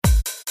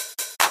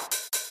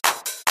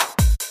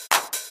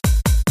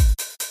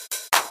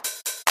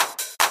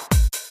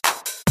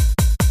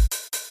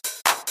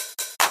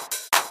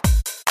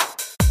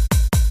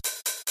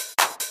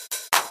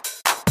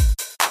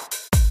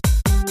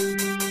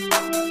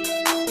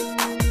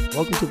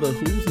Welcome to the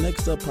Who's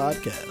Next Up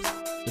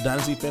podcast, the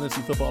Dynasty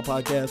Fantasy Football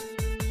podcast,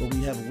 where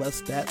we have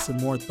less stats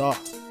and more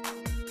thoughts.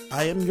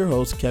 I am your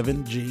host,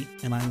 Kevin G,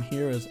 and I'm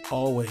here as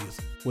always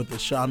with the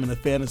shaman of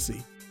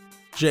fantasy,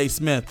 Jay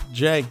Smith.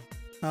 Jay,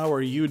 how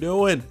are you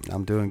doing?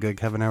 I'm doing good,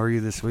 Kevin. How are you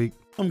this week?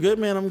 I'm good,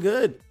 man. I'm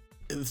good.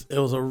 It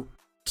was a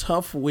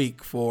tough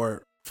week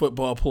for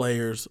football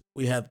players.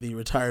 We had the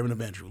retirement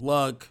of Andrew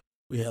Luck.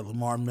 We had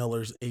Lamar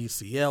Miller's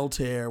ACL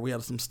tear. We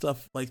had some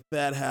stuff like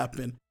that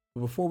happen.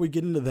 But before we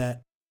get into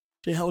that,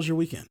 Jay, how was your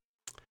weekend?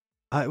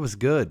 It was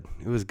good.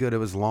 It was good. It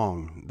was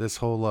long. This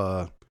whole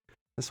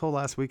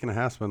last week and a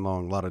half's been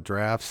long. A lot of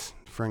drafts.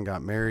 Friend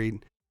got married.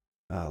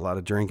 A lot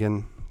of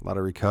drinking. A lot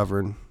of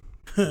recovering.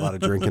 A lot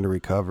of drinking to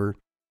recover.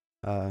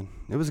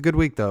 It was a good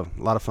week though.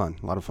 A lot of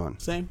fun.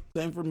 Same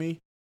for me.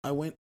 I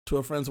went to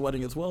a friend's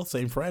wedding as well.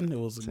 Same friend. It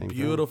was a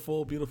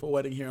beautiful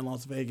wedding here in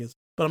Las Vegas.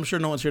 But I'm sure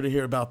no one's here to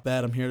hear about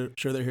that.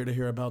 Sure they're here to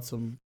hear about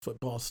some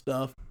football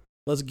stuff.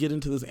 Let's get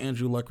into this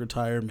Andrew Luck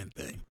retirement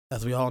thing.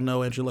 As we all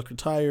know, Andrew Luck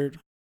retired.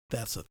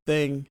 That's a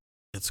thing.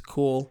 It's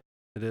cool.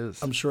 It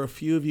is. I'm sure a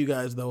few of you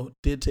guys, though,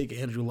 did take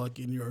Andrew Luck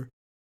in your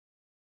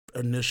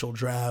initial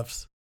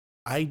drafts.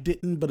 I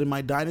didn't, but in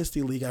my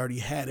Dynasty League, I already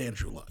had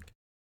Andrew Luck.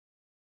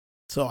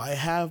 So I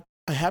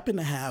happen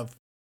to have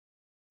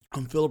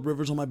Phillip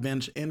Rivers on my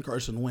bench and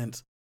Carson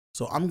Wentz.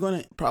 So I'm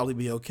going to probably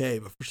be okay.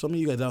 But for some of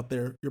you guys out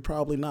there, you're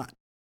probably not.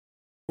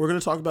 We're going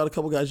to talk about a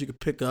couple guys you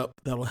could pick up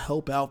that'll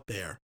help out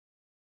there.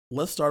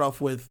 Let's start off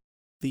with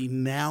the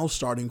now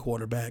starting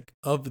quarterback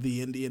of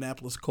the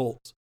Indianapolis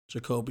Colts,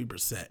 Jacoby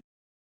Brissett.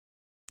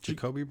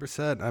 Jacoby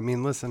Brissett. I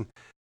mean, listen,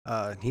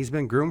 he's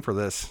been groomed for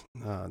this.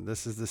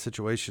 This is the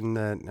situation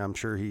that I'm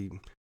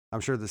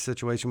sure the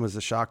situation was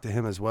a shock to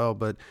him as well,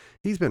 but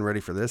he's been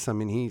ready for this. I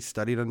mean, he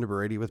studied under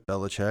Brady with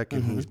Belichick,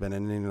 and he's been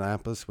in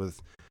Indianapolis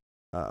with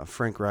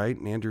Frank Wright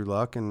and Andrew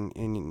Luck,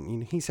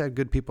 and he's had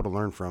good people to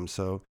learn from.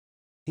 So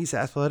he's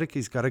athletic.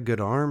 He's got a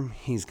good arm.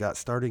 He's got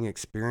starting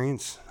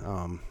experience.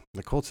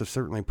 The Colts have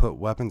certainly put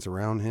weapons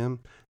around him.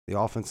 The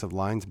offensive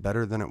line's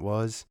better than it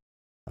was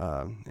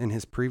in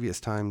his previous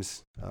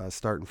times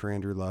starting for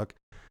Andrew Luck.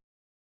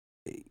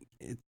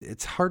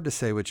 It's hard to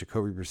say with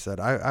Jacoby Brissett.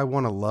 I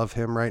want to love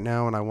him right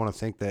now, and I want to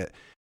think that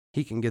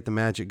he can get the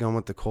magic going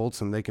with the Colts,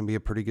 and they can be a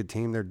pretty good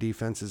team. Their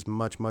defense is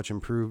much, much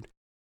improved.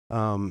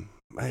 I'm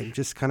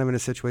just kind of in a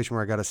situation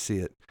where I got to see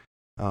it.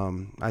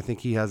 I think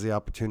he has the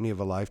opportunity of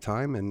a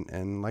lifetime,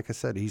 and like I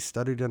said, he's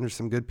studied under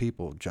some good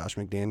people. Josh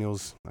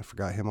McDaniels, I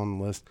forgot him on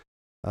the list.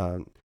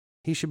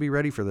 He should be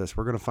ready for this.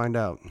 We're going to find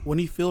out. When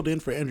he filled in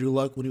for Andrew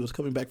Luck, when he was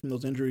coming back from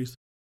those injuries,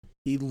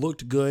 he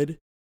looked good.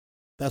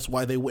 That's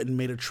why they went and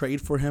made a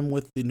trade for him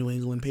with the New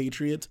England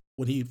Patriots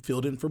when he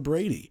filled in for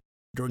Brady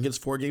during his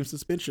 4-game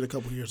suspension a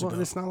couple years ago.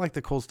 Well, it's not like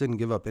the Colts didn't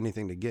give up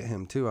anything to get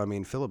him, too. I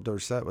mean, Phillip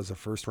Dorsett was a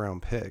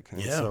first-round pick.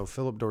 And so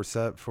Phillip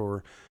Dorsett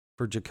for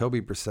Jacoby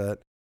Brissett,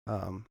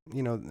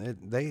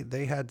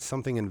 they had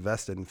something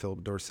invested in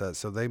Phillip Dorsett,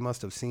 so they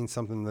must have seen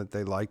something that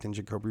they liked in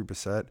Jacoby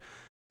Brissett.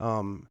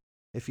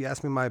 If you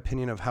ask me my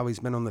opinion of how he's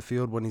been on the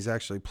field when he's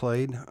actually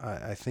played,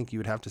 I think you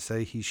would have to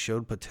say he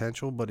showed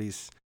potential, but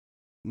he's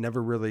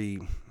never really,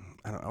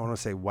 I don't want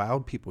to say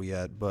wowed people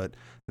yet, but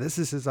this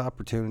is his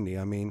opportunity.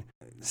 I mean,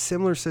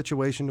 similar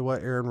situation to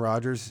what Aaron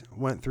Rodgers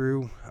went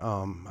through.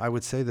 I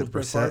would say that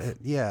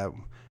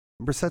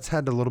Brissett's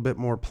had a little bit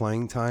more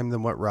playing time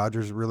than what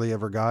Rodgers really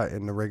ever got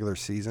in the regular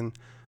season.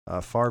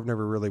 Favre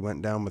never really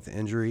went down with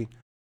injury.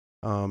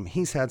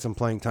 He's had some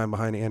playing time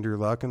behind Andrew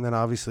Luck, and then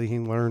obviously he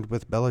learned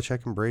with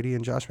Belichick and Brady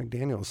and Josh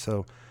McDaniels.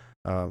 So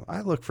I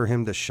look for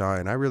him to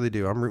shine. I really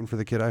do. I'm rooting for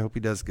the kid. I hope he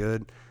does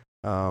good.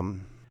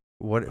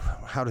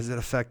 How does it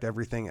affect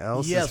everything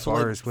else as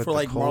far as with the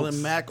Colts?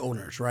 Marlon Mack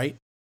owners, right?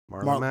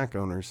 Marlon Mack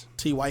owners.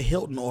 T.Y.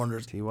 Hilton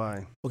owners.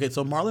 T.Y. Okay,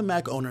 so Marlon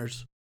Mack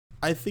owners,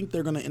 I think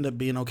they're going to end up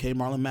being okay.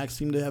 Marlon Mack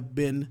seemed to have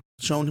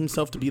shown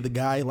himself to be the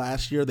guy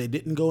last year. They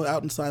didn't go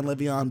out and sign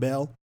Le'Veon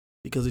Bell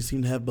because they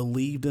seemed to have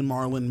believed in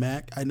Marlon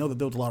Mack. I know that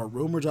there was a lot of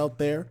rumors out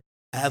there.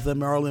 As a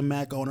Marlon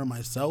Mack owner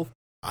myself,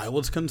 I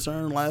was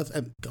concerned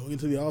going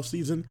into the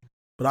offseason,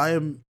 but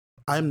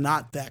I'm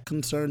not that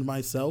concerned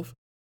myself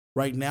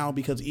right now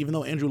because even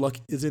though Andrew Luck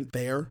isn't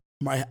there,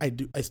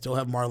 I still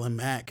have Marlon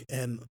Mack,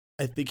 and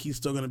I think he's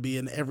still going to be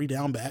an every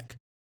down back.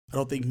 I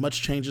don't think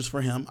much changes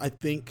for him. I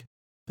think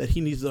that he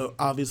needs to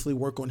obviously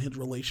work on his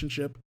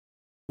relationship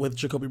with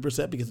Jacoby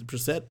Brissett because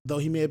Brissett, though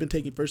he may have been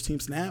taking first-team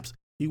snaps,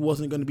 he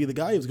wasn't going to be the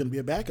guy. He was going to be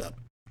a backup.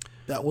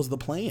 That was the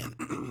plan.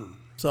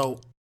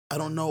 So I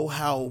don't know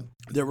how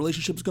their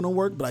relationship is going to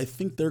work, but I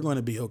think they're going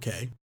to be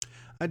okay.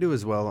 I do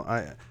as well.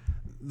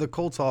 The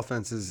Colts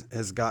offense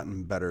has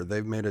gotten better.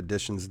 They've made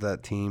additions to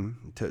that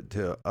team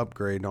to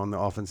upgrade on the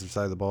offensive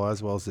side of the ball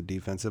as well as the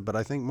defensive. But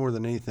I think more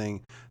than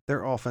anything,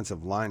 their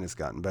offensive line has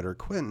gotten better.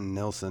 Quentin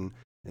Nelson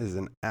is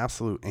an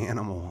absolute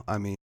animal. I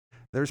mean,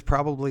 there's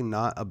probably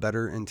not a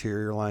better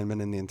interior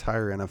lineman in the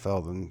entire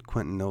NFL than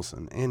Quentin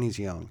Nelson, and he's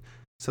young.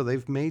 So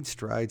they've made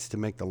strides to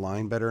make the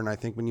line better, and I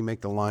think when you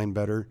make the line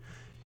better,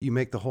 you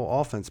make the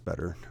whole offense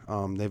better.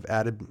 They've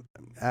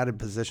added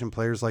position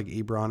players like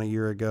Ebron a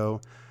year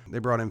ago. They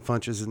brought in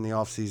Funches in the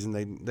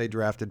offseason. They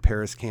drafted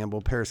Paris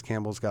Campbell. Paris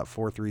Campbell's got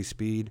 4.3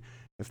 speed.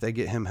 If they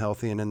get him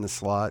healthy and in the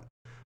slot,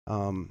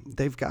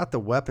 they've got the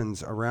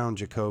weapons around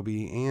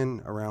Jacoby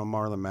and around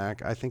Marlon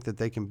Mack. I think that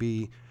they can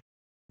be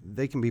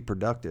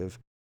productive.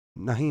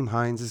 Nyheim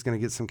Hines is going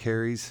to get some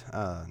carries.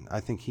 I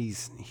think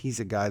he's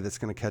a guy that's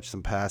going to catch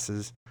some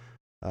passes.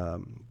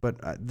 But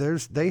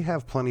they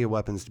have plenty of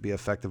weapons to be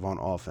effective on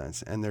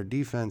offense, and their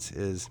defense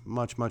is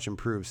much, much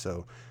improved.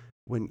 So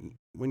when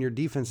your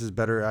defense is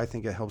better, I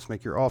think it helps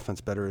make your offense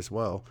better as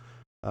well.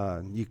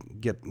 You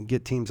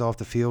get teams off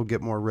the field,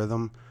 get more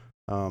rhythm.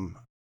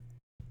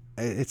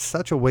 It's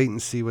such a wait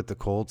and see with the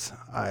Colts.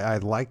 I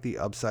like the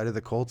upside of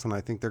the Colts, and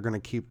I think they're going to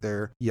keep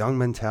their young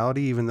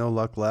mentality even though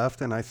Luck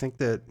left. And I think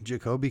that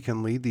Jacoby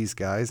can lead these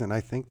guys, and I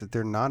think that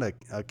they're not a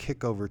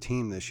kickover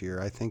team this year.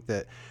 I think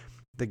that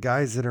the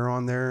guys that are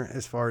on there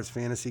as far as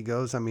fantasy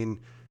goes, I mean,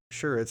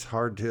 sure, it's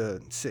hard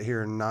to sit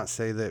here and not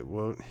say that,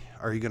 well,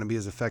 are you going to be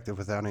as effective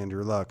without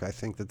Andrew Luck? I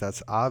think that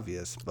that's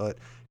obvious, but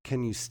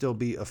can you still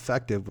be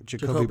effective?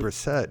 Jacoby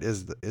Brissett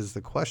is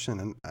the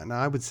question, and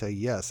I would say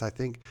yes. I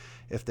think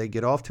if they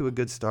get off to a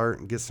good start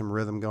and get some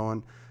rhythm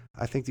going,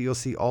 I think that you'll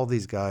see all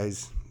these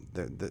guys,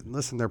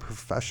 listen, they're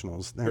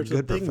professionals. They're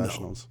good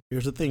professionals.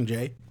 Here's the thing,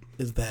 Jay,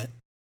 is that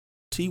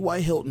T.Y.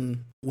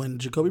 Hilton, when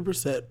Jacoby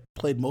Brissett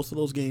played most of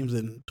those games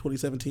in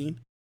 2017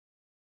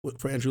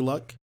 for Andrew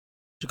Luck,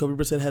 Jacoby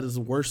Brissett had his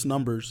worst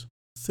numbers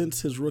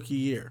since his rookie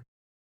year.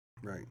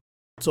 Right.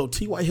 So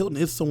T.Y. Hilton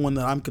is someone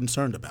that I'm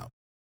concerned about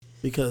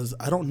because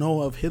I don't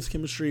know of his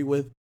chemistry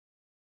with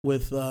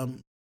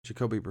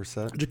Jacoby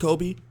Brissett.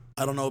 Jacoby.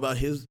 I don't know about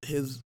his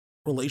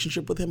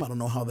relationship with him. I don't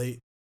know how they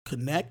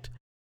connect.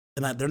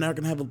 And they're not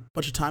going to have a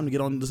bunch of time to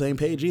get on the same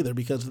page either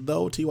because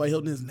though T.Y.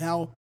 Hilton is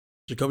now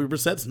Jacoby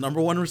Brissett's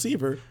number one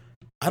receiver,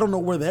 I don't know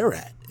where they're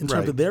at in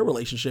terms of their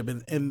relationship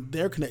and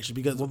their connection.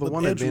 Because the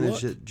one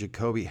advantage that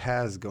Jacoby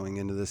has going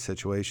into this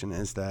situation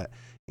is that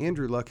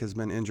Andrew Luck has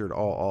been injured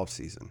all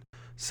offseason.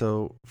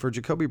 So for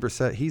Jacoby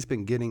Brissett, he's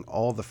been getting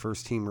all the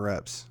first-team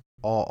reps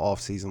all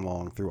offseason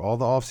long through all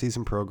the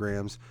offseason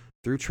programs,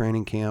 through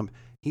training camp.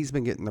 He's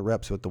been getting the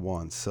reps with the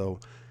ones. So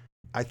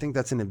I think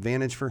that's an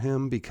advantage for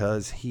him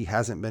because he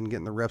hasn't been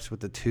getting the reps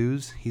with the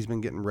twos. He's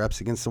been getting reps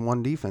against the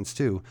one defense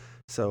too.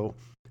 So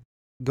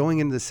going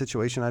into this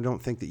situation, I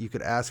don't think that you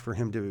could ask for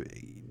him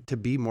to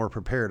be more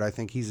prepared. I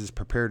think he's as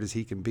prepared as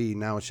he can be.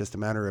 Now it's just a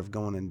matter of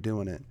going and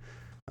doing it.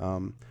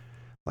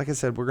 Like I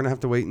said, we're going to have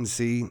to wait and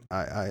see.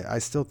 I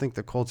still think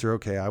the Colts are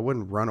okay. I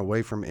wouldn't run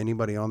away from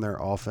anybody on their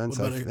offense.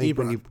 I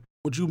think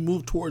would you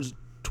move towards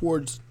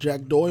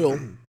Jack Doyle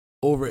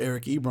over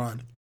Eric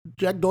Ebron?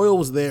 Jack Doyle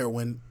was there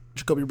when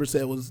Jacoby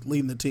Brissett was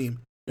leading the team.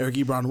 Eric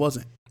Ebron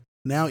wasn't.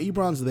 Now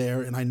Ebron's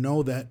there, and I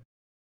know that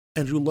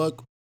Andrew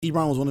Luck,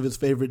 Ebron was one of his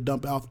favorite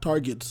dump-off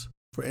targets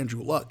for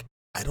Andrew Luck.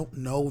 I don't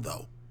know,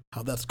 though,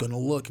 how that's going to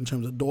look in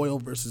terms of Doyle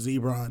versus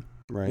Ebron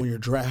when you're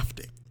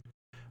drafting.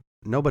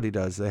 Nobody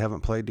does. They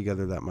haven't played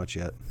together that much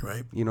yet.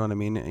 Right. You know what I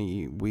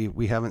mean?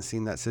 We haven't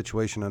seen that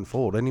situation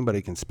unfold.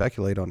 Anybody can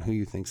speculate on who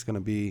you think is going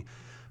to be,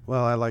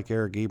 well, I like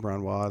Eric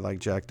Ebron, well, I like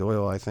Jack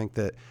Doyle. I think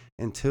that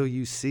until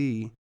you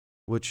see,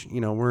 which,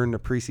 we're in the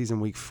preseason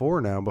week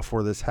 4 now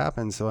before this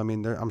happens. So, I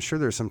mean, I'm sure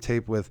there's some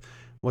tape with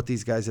what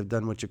these guys have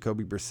done with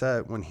Jacoby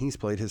Brissett when he's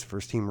played his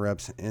first-team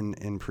reps in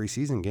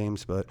preseason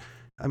games. But,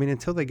 I mean,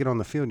 until they get on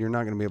the field, you're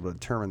not going to be able to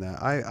determine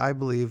that. I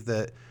believe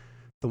that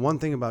the one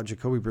thing about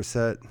Jacoby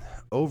Brissett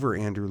over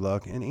Andrew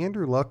Luck, and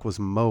Andrew Luck was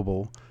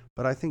mobile,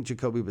 but I think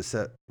Jacoby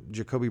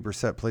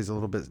Brissett plays a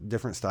little bit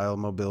different style of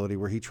mobility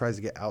where he tries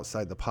to get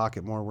outside the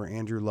pocket more, where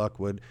Andrew Luck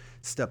would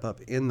step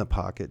up in the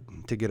pocket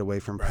to get away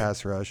from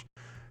pass rush.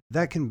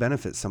 That can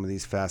benefit some of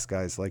these fast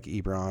guys like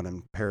Ebron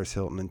and Paris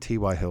Hilton and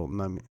T.Y.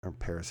 Hilton.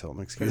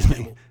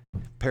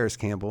 Paris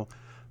Campbell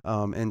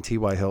and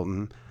T.Y.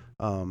 Hilton.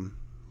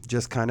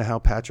 Just kind of how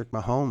Patrick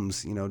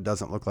Mahomes,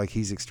 doesn't look like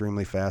he's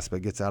extremely fast,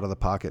 but gets out of the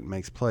pocket and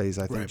makes plays.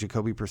 I think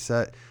Jacoby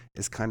Brissett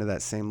is kind of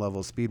that same level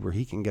of speed where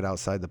he can get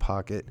outside the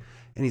pocket,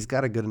 and he's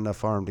got a good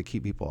enough arm to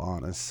keep people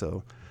honest.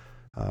 So,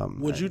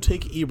 would you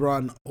take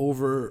Ebron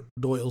over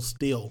Doyle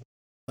still?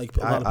 Like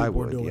a lot of people I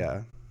would, are doing.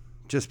 Yeah.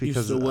 Just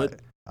because you still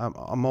would?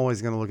 I'm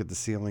always going to look at the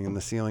ceiling, and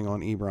the ceiling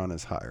on Ebron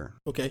is higher.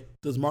 Okay.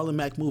 Does Marlon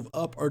Mack move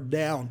up or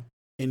down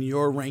in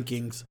your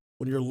rankings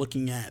when you're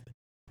looking at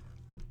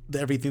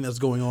everything that's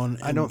going on?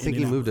 I don't think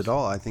he moved at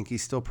all. I think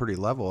he's still pretty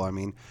level. I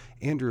mean,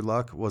 Andrew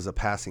Luck was a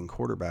passing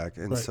quarterback,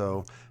 and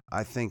so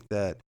I think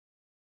that,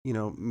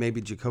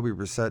 maybe Jacoby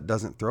Brissett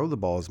doesn't throw the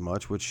ball as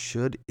much, which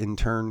should in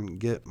turn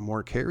get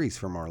more carries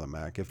for Marlon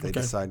Mack if they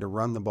decide to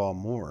run the ball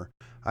more.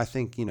 I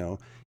think,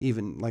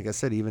 even like I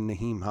said, even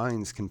Nyheim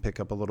Hines can pick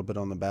up a little bit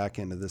on the back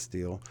end of this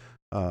deal.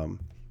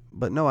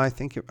 But no, I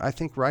think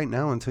right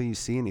now, until you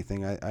see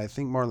anything, I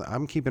think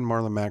I'm keeping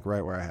Marlon Mack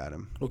right where I had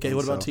him. Okay, and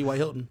what about T.Y.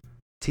 Hilton?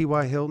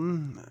 T.Y.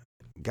 Hilton,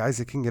 guys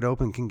that can get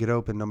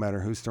open no matter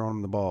who's throwing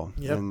him the ball.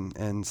 Yep.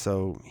 And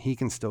so he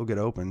can still get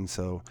open.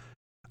 So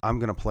I'm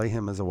going to play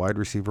him as a wide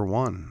receiver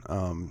one.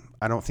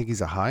 I don't think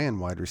he's a high-end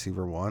wide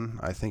receiver one.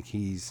 I think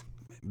he's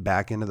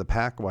back into the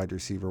pack wide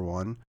receiver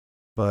one.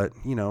 But,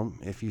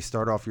 if you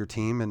start off your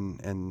team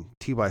and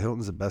T.Y.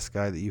 Hilton's the best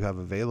guy that you have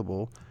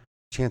available,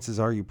 chances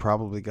are you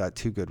probably got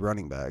two good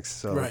running backs.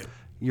 So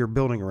you're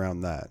building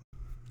around that.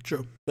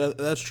 True.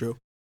 That's true.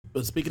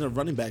 But speaking of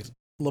running backs,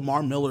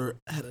 Lamar Miller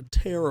had a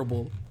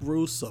terrible,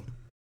 gruesome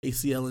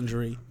ACL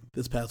injury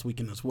this past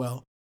weekend as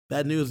well.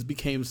 That news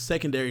became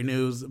secondary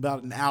news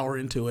about an hour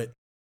into it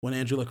when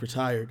Andrew Luck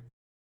retired.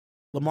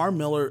 Lamar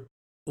Miller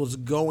was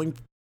going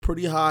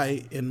pretty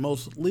high in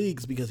most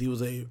leagues because he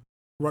was a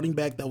running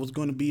back that was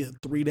going to be a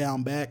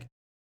 3-down back.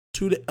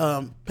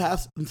 And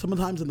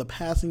sometimes in the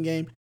passing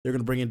game, they're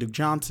going to bring in Duke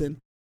Johnson.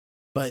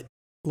 But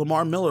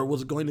Lamar Miller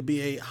was going to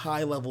be a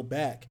high-level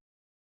back.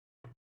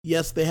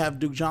 Yes, they have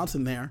Duke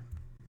Johnson there.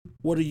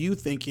 What are you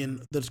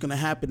thinking that's going to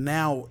happen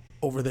now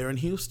over there in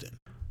Houston?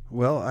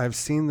 Well, I've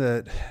seen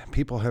that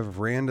people have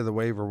ran to the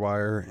waiver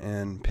wire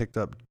and picked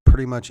up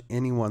pretty much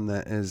anyone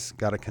that has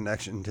got a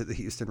connection to the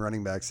Houston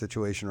running back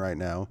situation right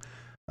now.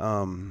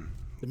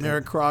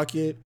 Demaric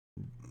Crockett,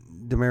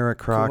 Karan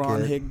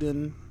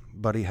Higdon,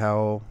 Buddy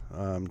Howell,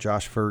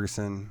 Josh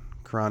Ferguson,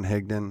 Karan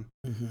Higdon,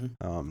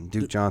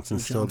 Duke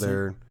Johnson's still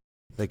there.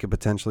 They could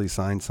potentially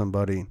sign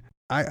somebody.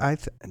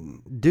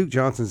 Duke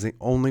Johnson's the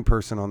only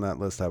person on that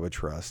list I would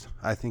trust.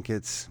 I think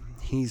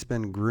he's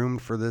been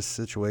groomed for this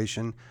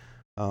situation.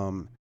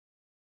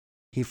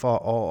 He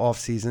fought all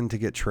offseason to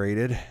get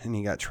traded, and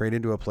he got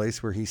traded to a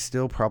place where he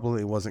still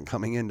probably wasn't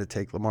coming in to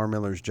take Lamar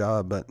Miller's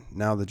job, but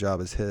now the job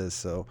is his.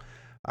 So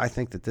I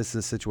think that this is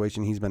a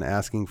situation he's been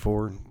asking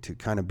for to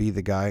kind of be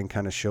the guy and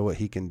kind of show what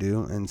he can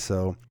do. And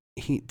so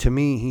to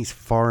me, he's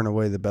far and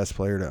away the best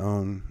player to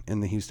own in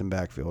the Houston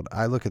backfield.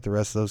 I look at the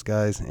rest of those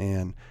guys,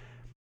 and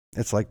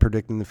it's like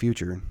predicting the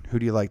future. Who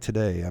do you like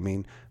today? I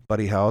mean,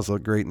 Buddy Howell's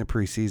looked great in the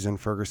preseason.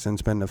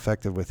 Ferguson's been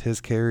effective with his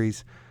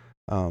carries.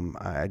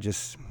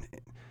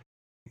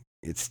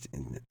 It's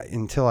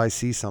until I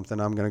see something,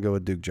 I'm going to go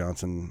with Duke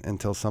Johnson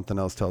until something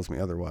else tells me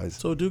otherwise.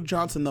 So Duke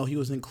Johnson, though, he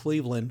was in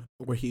Cleveland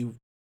where he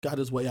got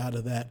his way out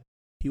of that.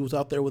 He was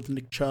out there with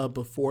Nick Chubb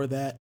before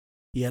that.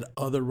 He had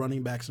other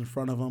running backs in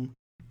front of him.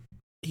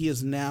 He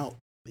is now,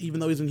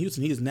 even though he's in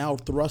Houston, he is now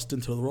thrust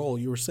into the role.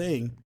 You were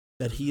saying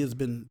that he has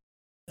been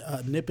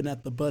nipping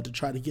at the bud to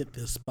try to get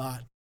this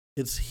spot.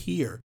 It's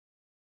here.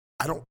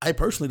 I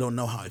personally don't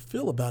know how I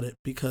feel about it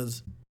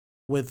because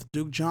with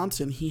Duke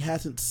Johnson, he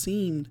hasn't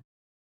seemed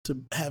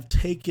to have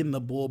taken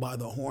the bull by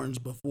the horns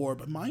before.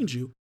 But mind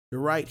you, you're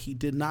right. He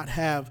did not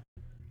have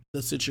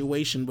the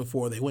situation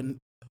before they went.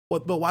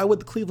 But why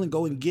would Cleveland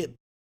go and get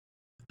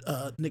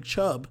Nick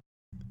Chubb?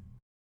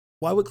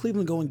 Why would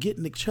Cleveland go and get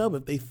Nick Chubb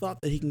if they thought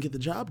that he can get the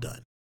job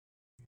done?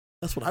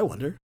 That's what I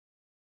wonder.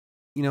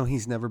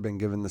 He's never been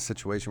given the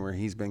situation where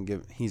he's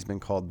been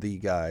called the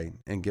guy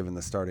and given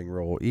the starting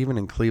role. Even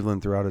in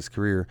Cleveland throughout his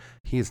career,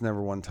 he has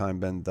never one time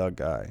been the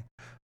guy.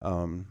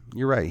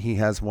 You're right. He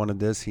has wanted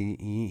this.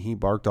 He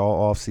barked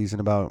all offseason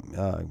about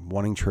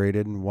wanting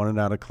traded and wanted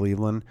out of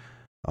Cleveland.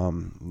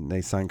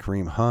 They signed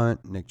Kareem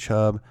Hunt, Nick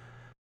Chubb.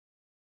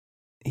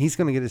 He's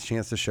going to get his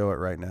chance to show it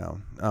right now.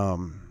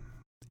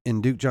 In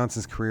Duke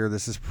Johnson's career,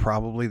 this is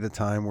probably the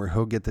time where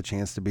he'll get the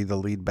chance to be the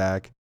lead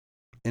back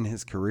in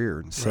his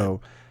career.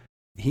 So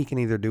he can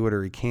either do it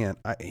or he can't.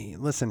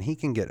 Listen, he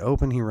can get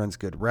open. He runs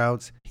good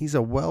routes. He's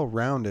a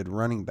well-rounded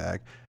running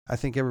back. I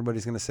think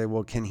everybody's going to say,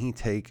 well, can he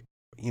take,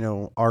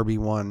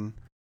 RB1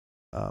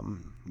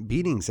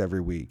 beatings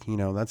every week?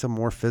 That's a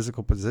more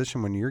physical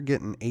position when you're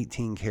getting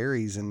 18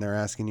 carries and they're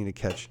asking you to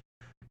catch,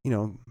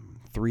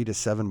 3 to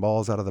 7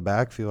 balls out of the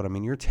backfield. I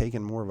mean, you're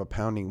taking more of a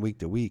pounding week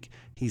to week.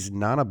 He's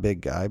not a big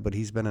guy, but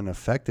he's been an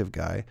effective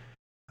guy.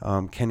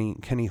 Can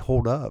he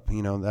hold up?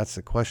 That's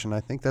the question.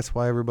 I think that's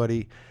why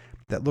everybody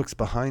that looks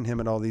behind him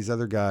and all these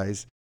other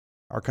guys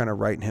are kind of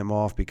writing him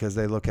off because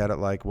they look at it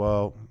like,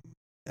 well,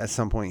 at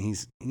some point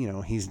he's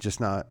just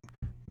not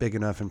big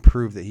enough and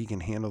prove that he can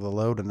handle the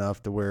load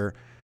enough to where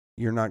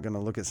you're not going to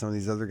look at some of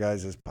these other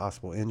guys as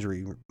possible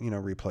injury,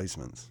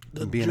 replacements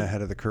and being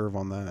ahead of the curve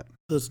on that.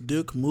 Does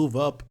Duke move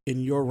up in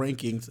your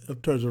rankings in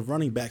terms of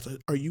running backs?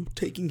 Are you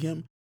taking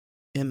him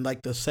in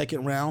like the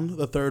second round,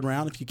 the third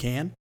round, if you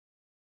can?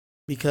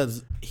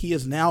 Because he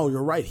is now,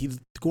 you're right, he's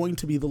going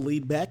to be the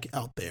lead back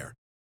out there.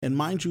 And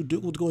mind you,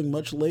 Duke was going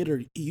much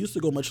later. He used to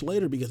go much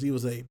later because he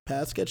was a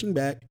pass-catching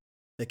back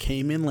that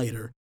came in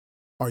later.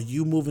 Are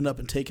you moving up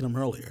and taking him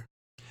earlier?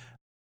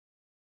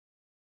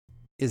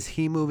 Is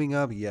he moving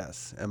up?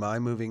 Yes. Am I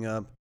moving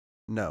up?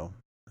 No.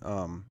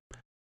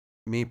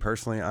 Me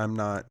personally, I'm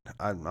not.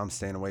 I'm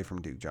staying away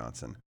from Duke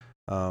Johnson.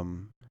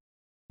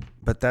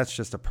 But that's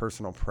just a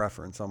personal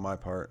preference on my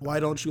part.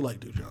 Why don't you like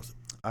Duke Johnson?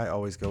 I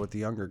always go with the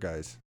younger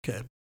guys.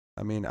 Okay.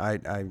 I mean,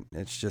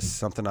 it's just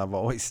something I've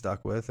always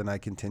stuck with, and I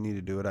continue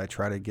to do it. I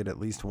try to get at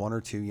least 1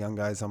 or 2 young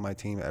guys on my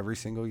team every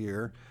single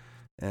year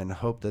and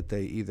hope that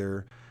they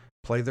either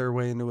play their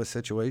way into a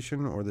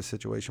situation or the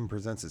situation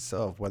presents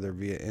itself, whether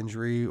via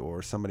injury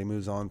or somebody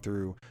moves on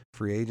through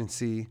free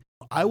agency.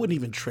 I wouldn't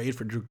even trade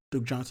for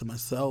Duke Johnson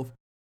myself.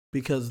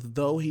 because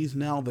though he's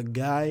now the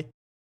guy,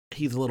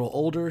 he's a little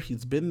older.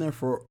 He's been there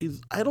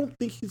I don't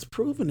think he's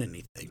proven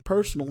anything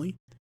personally.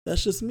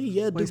 That's just me.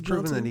 Yeah, Well, he's Duke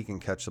proven Johnson. that he can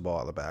catch the ball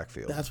out of the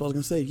backfield. That's what I was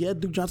gonna say. Yeah,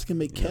 Duke Johnson can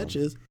make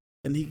catches,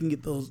 and he can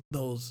get those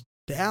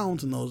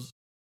downs and those.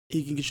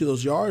 He can get you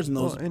those yards and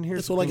those. Well, and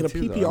here's so, the like in a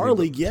thing, too, PPR though.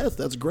 league, yes,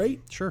 that's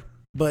great. Sure.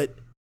 But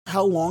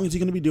how long is he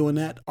going to be doing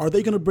that? Are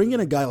they going to bring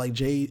in a guy like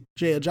Jay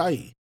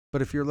Ajayi?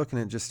 But if you're looking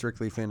at just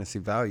strictly fantasy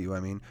value,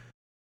 I mean,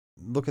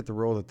 look at the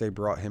role that they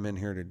brought him in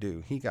here to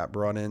do. He got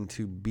brought in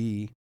to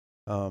be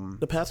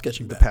The pass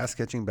catching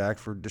back.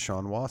 For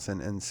Deshaun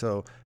Watson, and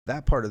so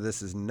that part of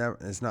this is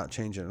not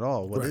changing at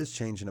all. What is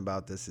changing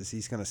about this is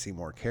he's going to see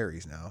more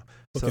carries now,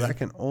 so that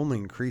can only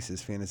increase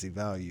his fantasy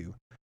value.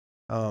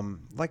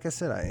 Like I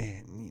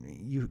said,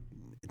 you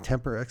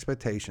temper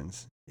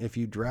expectations. If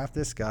you draft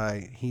this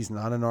guy, he's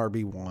not an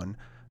RB1.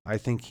 I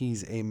think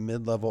he's a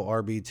mid-level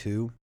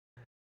RB2.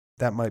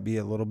 That might be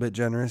a little bit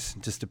generous,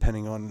 just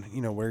depending on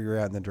where you're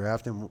at in the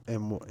draft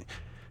and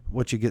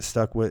what you get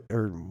stuck with,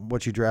 or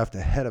what you draft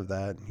ahead of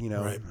that.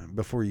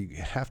 Before you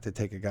have to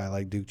take a guy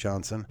like Duke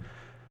Johnson.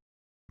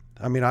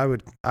 I mean, I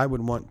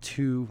would want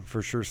 2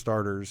 for sure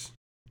starters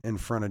in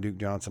front of Duke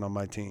Johnson on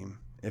my team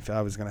if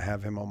I was going to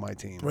have him on my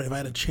team. Right, if I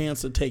had a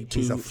chance to take 2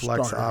 He's a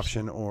flex starters.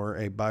 option or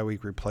a bye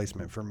week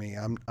replacement for me.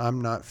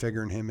 I'm not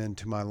figuring him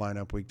into my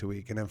lineup week to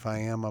week, and if I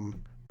am,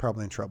 I'm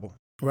probably in trouble.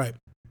 Right.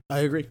 I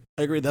agree.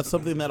 That's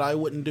something that I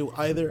wouldn't do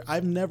either.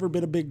 I've never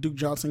been a big Duke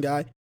Johnson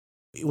guy.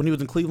 When he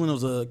was in Cleveland, it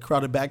was a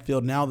crowded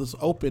backfield. Now this is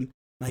open.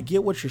 And I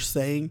get what you're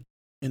saying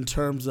in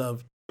terms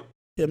of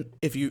him.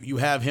 If you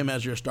have him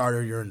as your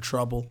starter, you're in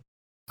trouble.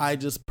 I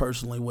just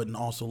personally wouldn't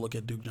also look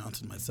at Duke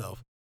Johnson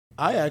myself.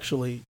 I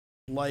actually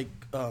like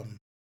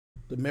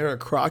Demaric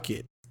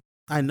Crockett.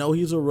 I know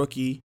he's a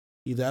rookie.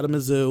 He's at a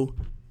Mizzou.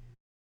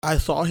 I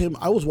saw him.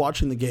 I was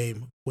watching the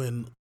game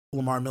when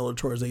Lamar Miller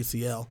tore his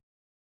ACL.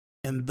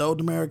 And though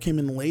Demaric came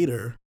in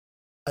later,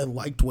 I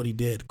liked what he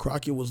did.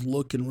 Crockett was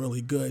looking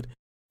really good.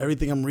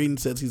 Everything I'm reading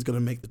says he's going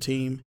to make the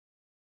team.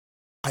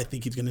 I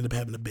think he's going to end up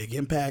having a big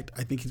impact.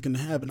 I think he's going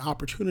to have an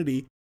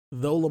opportunity.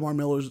 Though Lamar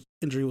Miller's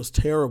injury was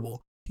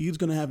terrible, he's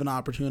going to have an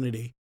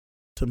opportunity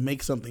to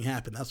make something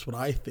happen. That's what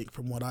I think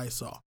from what I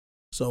saw.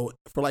 So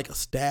for like a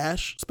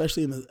stash,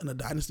 especially in a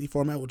dynasty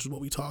format, which is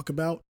what we talk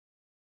about,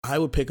 I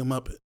would pick him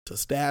up to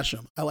stash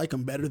him. I like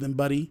him better than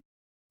Buddy.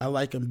 I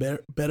like him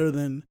better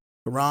than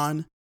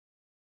Ron.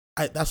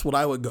 That's what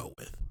I would go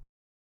with.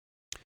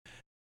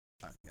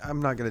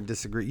 I'm not going to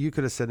disagree. You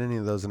could have said any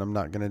of those, and I'm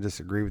not going to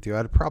disagree with you.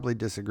 I'd probably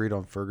disagreed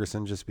on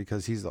Ferguson just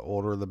because he's the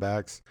older of the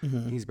backs.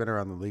 Mm-hmm. He's been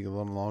around the league a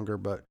little longer,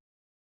 but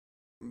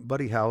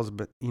Buddy Howell's,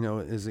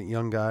 is a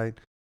young guy.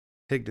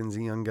 Higdon's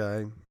a young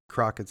guy.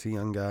 Crockett's a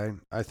young guy.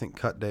 I think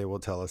Cut Day will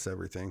tell us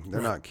everything.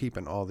 They're not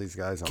keeping all these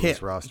guys on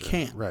this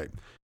roster. Right.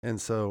 And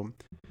so,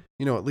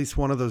 at least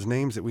one of those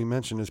names that we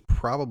mentioned is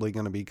probably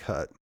going to be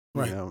cut.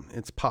 Right.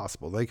 It's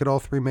possible. They could all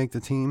 3 make the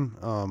team.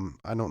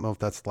 I don't know if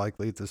that's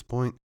likely at this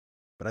point,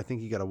 but I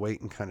think you got to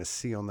wait and kind of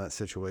see on that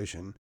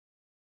situation.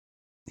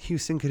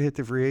 Houston could hit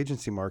the free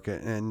agency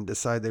market and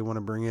decide they want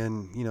to bring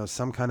in,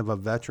 some kind of a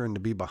veteran to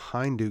be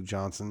behind Duke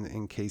Johnson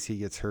in case he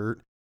gets hurt.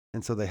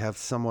 And so they have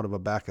somewhat of a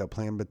backup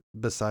plan, but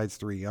besides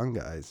 3 young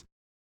guys.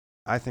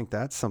 I think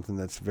that's something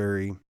that's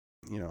very,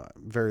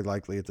 very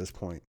likely at this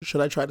point.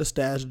 Should I try to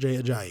stash Jay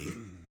Ajayi?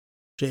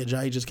 Jay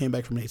Ajayi just came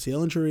back from an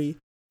ACL injury.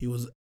 He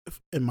was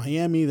in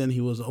Miami, then he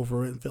was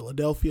over in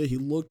Philadelphia. He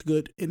looked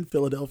good in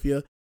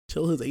Philadelphia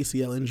till his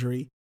ACL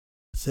injury.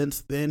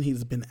 Since then,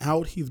 he's been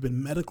out. He's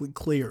been medically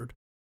cleared.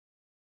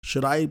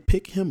 Should I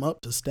pick him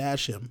up to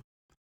stash him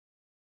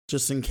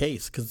just in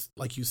case? Because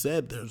like you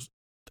said,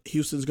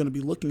 Houston's going to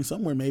be looking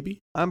somewhere maybe.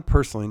 I'm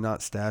personally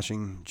not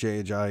stashing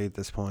Jay Ajayi at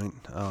this point.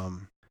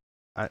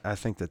 I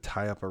think to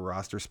tie up a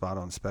roster spot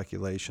on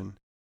speculation,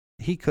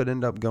 he could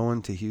end up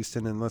going to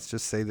Houston, and let's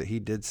just say that he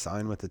did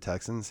sign with the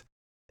Texans.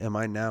 Am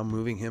I now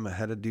moving him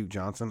ahead of Duke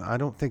Johnson? I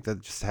don't think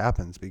that just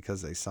happens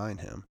because they sign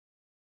him.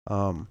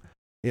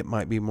 It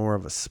might be more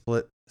of a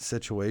split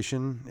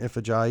situation if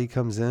Ajayi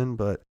comes in,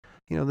 but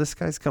this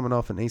guy's coming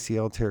off an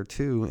ACL tear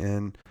too,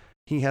 and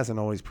he hasn't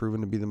always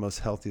proven to be the most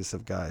healthiest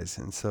of guys.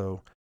 And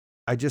so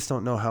I just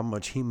don't know how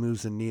much he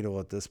moves the needle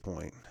at this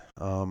point.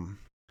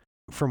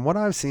 From what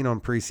I've seen on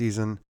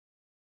preseason,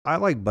 I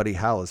like Buddy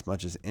Howell as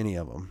much as any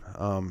of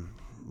them.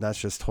 That's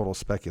just total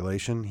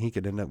speculation. He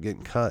could end up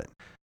getting cut.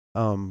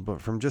 But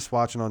from just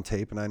watching on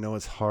tape, and I know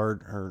it's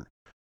hard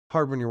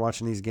when you're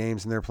watching these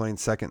games and they're playing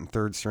second and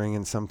third string,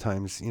 and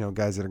sometimes,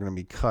 guys that are going to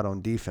be cut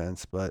on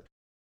defense, but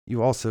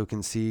you also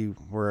can see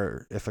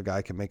where if a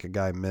guy can make a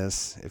guy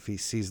miss, if he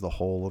sees the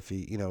hole, if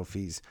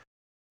he's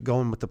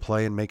going with the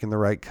play and making the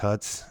right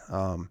cuts.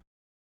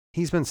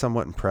 He's been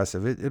somewhat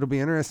impressive. It'll be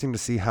interesting to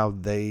see how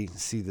they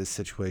see this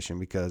situation,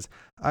 because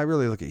I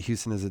really look at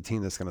Houston as a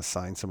team that's going to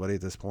sign somebody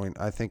at this point.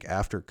 I think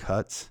after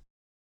cuts,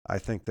 I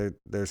think that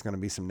there's going to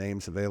be some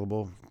names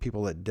available,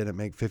 people that didn't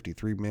make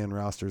 53-man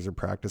rosters or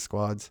practice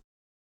squads.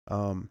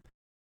 And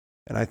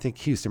I think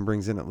Houston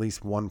brings in at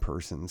least one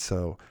person.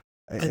 So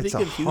it's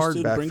a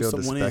hard backfield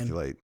to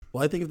speculate.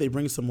 Well, I think if they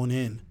bring someone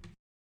in,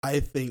 I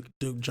think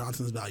Duke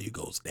Johnson's value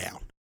goes down.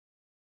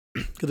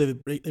 Because if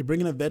they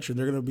bring in a veteran,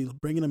 they're going to be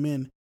bringing him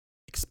in,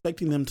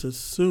 expecting them to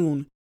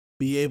soon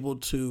be able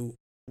to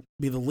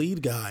be the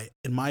lead guy,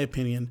 in my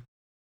opinion,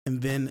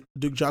 and then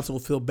Duke Johnson will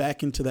fill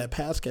back into that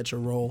pass catcher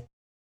role.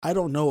 I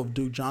don't know if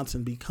Duke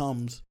Johnson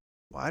becomes.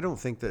 Well, I don't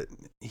think that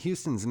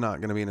Houston's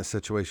not going to be in a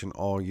situation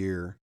all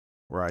year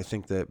where I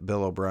think that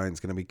Bill O'Brien's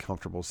going to be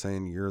comfortable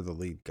saying you're the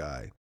lead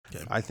guy.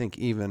 Okay. I think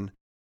even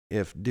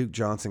if Duke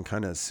Johnson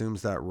kind of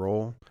assumes that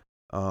role,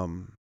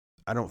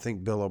 I don't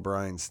think Bill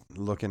O'Brien's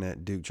looking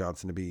at Duke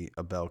Johnson to be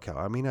a bell cow.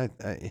 I mean,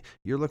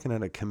 you're looking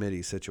at a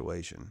committee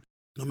situation.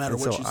 No matter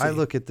what you see. I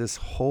look at this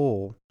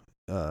whole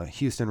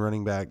Houston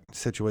running back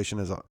situation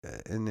as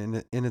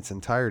in its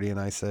entirety, and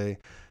I say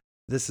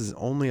this is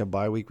only a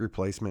bye week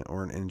replacement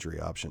or an injury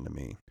option to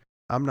me.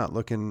 I'm not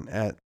looking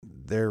at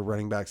their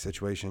running back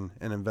situation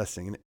and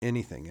investing in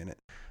anything in it.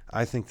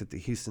 I think that the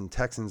Houston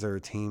Texans are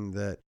a team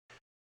that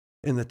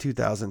in the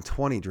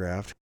 2020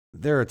 draft,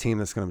 they're a team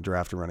that's going to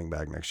draft a running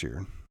back next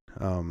year.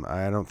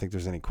 I don't think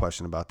there's any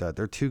question about that.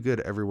 They're too good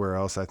everywhere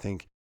else. I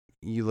think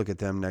you look at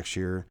them next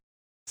year,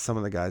 some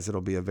of the guys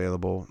that'll be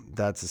available,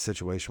 that's a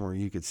situation where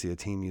you could see a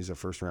team use a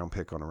first-round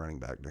pick on a running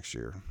back next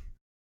year.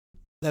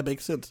 That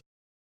makes sense.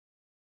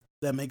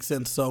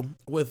 So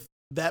with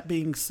that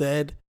being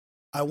said,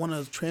 I want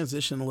to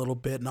transition a little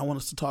bit, and I want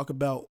us to talk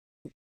about,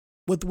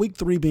 with week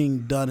 3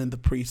 being done in the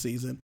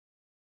preseason,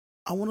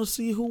 I want to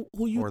see who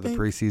you think. Or the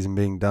preseason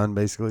being done,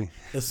 basically.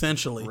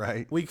 Essentially.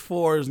 Right. Week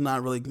 4 is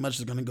not really much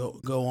is going to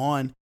go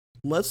on.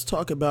 Let's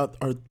talk about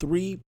our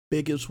 3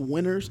 biggest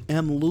winners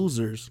and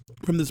losers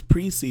from this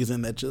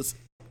preseason that just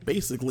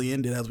basically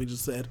ended, as we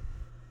just said.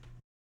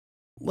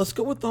 Let's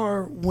go with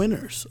our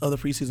winners of the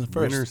preseason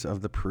first. Winners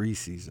of the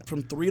preseason.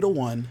 From 3 to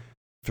 1.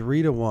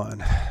 3 to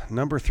 1.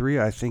 Number 3,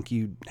 I think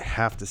you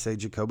have to say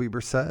Jacoby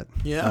Brissett.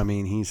 Yeah. I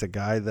mean, he's a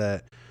guy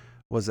that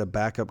was a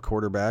backup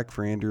quarterback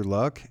for Andrew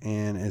Luck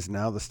and is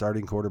now the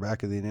starting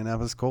quarterback of the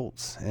Indianapolis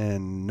Colts.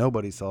 And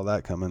nobody saw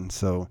that coming.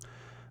 So,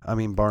 I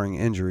mean, barring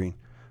injury.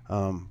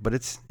 But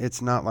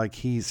it's not like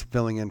he's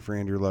filling in for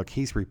Andrew Luck.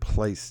 He's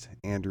replaced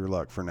Andrew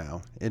Luck for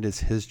now. It is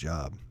his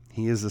job.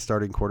 He is the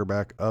starting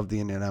quarterback of the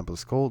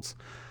Indianapolis Colts.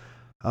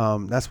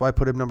 That's why I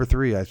put him number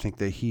 3. I think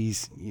that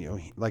he's,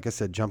 like I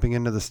said, jumping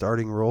into the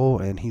starting role,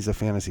 and he's a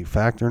fantasy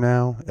factor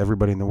now.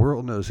 Everybody in the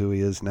world knows who he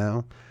is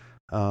now.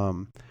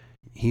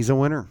 He's a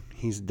winner.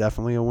 He's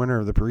definitely a winner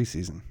of the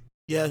preseason.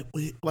 Yeah,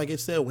 like I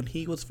said, when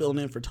he was filling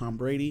in for Tom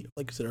Brady,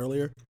 like I said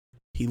earlier,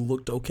 he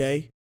looked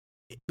okay.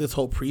 This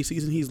whole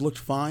preseason, he's looked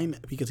fine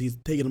because he's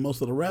taken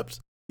most of the reps.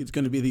 He's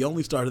going to be the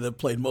only starter that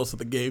played most of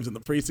the games in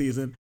the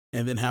preseason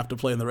and then have to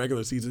play in the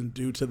regular season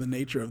due to the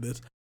nature of this.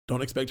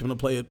 Don't expect him to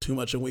play it too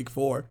much in week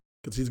 4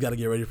 because he's got to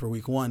get ready for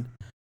week 1.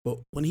 But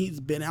when he's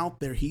been out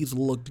there, he's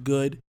looked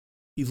good.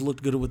 He's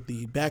looked good with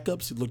the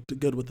backups. He looked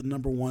good with the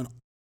number 1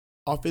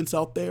 offense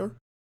out there.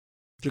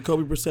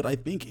 Jacoby Brissett, I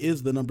think,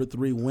 is the number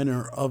 3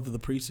 winner of the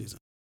preseason.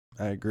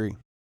 I agree.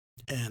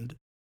 And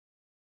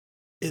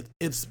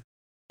it's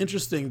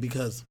interesting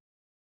because,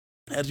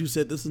 as you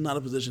said, this is not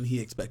a position he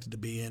expected to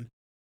be in.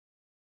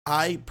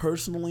 I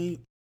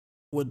personally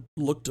would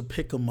look to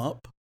pick him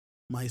up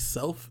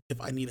myself if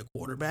I need a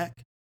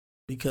quarterback,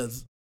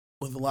 because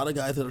with a lot of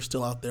guys that are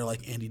still out there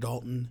like Andy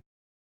Dalton,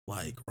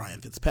 like Ryan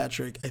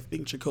Fitzpatrick, I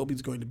think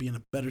Jacoby's going to be in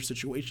a better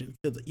situation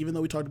because even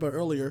though we talked about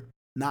earlier,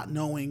 not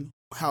knowing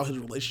how his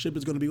relationship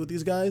is going to be with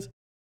these guys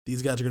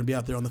are going to be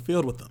out there on the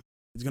field with them.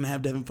 He's going to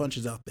have Devin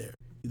Funchess out there.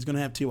 He's going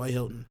to have T.Y.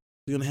 Hilton.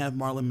 He's going to have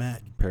Marlon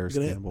Mack. Paris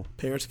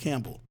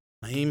Campbell.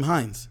 Naeem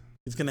Hines.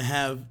 He's going to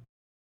have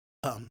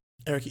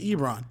Eric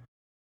Ebron.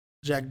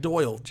 Jack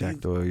Doyle.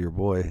 Doyle, your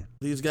boy.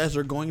 These guys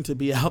are going to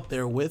be out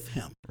there with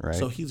him. Right.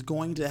 So he's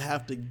going to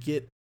have to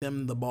get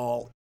them the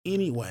ball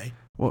anyway.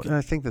 Well, and I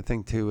think the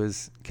thing, too,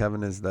 is,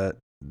 Kevin, is that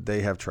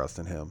they have trust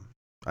in him.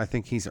 I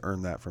think he's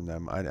earned that from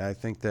them. I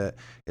think that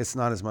it's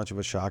not as much of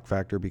a shock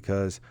factor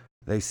because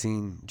they've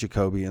seen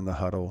Jacoby in the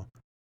huddle.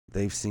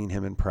 They've seen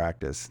him in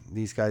practice.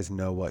 These guys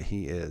know what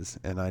he is,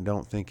 and I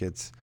don't think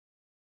it's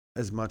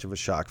as much of a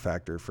shock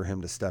factor for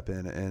him to step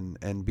in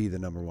and be the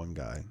number 1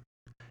 guy.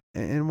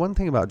 And one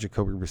thing about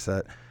Jacoby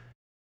Brissett,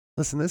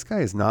 listen, this guy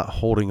is not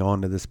holding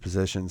on to this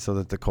position so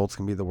that the Colts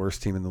can be the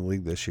worst team in the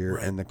league this year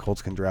and the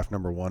Colts can draft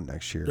number 1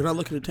 next year. They're not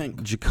looking to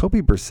tank.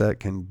 Jacoby Brissett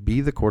can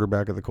be the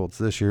quarterback of the Colts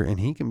this year, and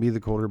he can be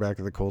the quarterback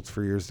of the Colts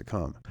for years to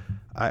come.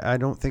 I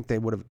don't think they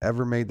would have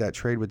ever made that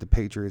trade with the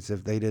Patriots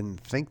if they didn't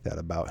think that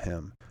about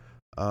him.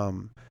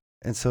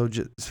 And so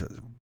just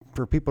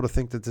for people to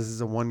think that this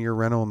is a 1-year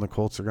rental and the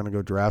Colts are going to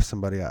go draft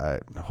somebody, I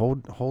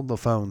hold the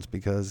phones,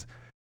 because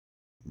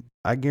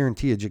I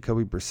guarantee you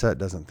Jacoby Brissett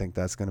doesn't think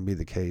that's going to be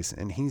the case.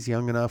 And he's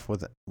young enough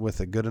with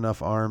a good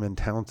enough arm and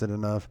talented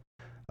enough.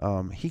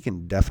 He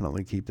can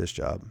definitely keep this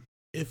job.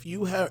 If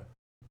you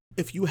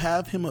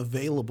have him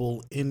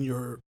available in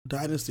your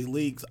dynasty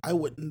leagues, I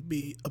wouldn't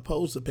be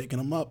opposed to picking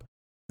him up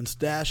and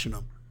stashing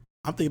him.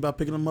 I'm thinking about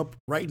picking him up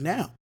right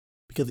now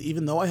because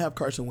even though I have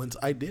Carson Wentz,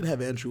 I did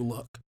have Andrew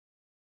Luck.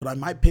 But I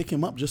might pick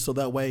him up just so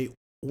that way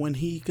when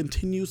he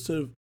continues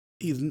to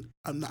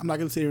I'm not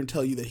going to sit here and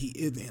tell you that he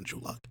is Andrew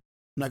Luck.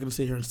 I'm not going to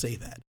sit here and say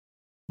that.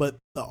 But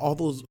all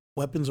those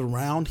weapons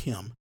around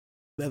him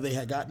that they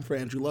had gotten for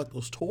Andrew Luck,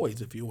 those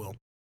toys, if you will,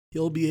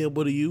 he'll be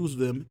able to use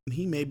them, and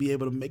he may be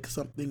able to make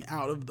something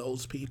out of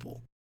those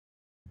people,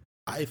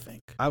 I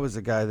think. I was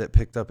the guy that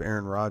picked up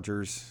Aaron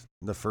Rodgers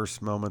the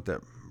first moment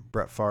that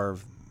Brett Favre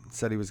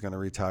said he was going to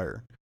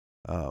retire.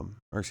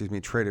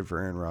 Traded for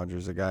Aaron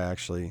Rodgers. The guy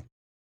actually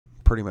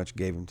pretty much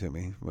gave him to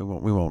me. We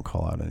won't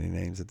call out any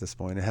names at this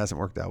point. It hasn't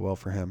worked out well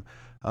for him.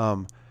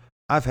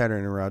 I've had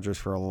Aaron Rodgers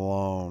for a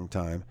long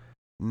time.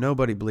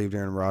 Nobody believed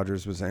Aaron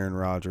Rodgers was Aaron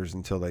Rodgers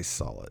until they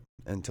saw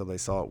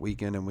it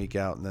week in and week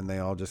out, and then they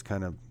all just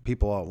kind of,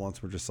 people all at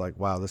once were just like,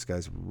 wow, this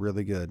guy's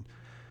really good.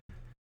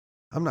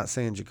 I'm not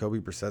saying Jacoby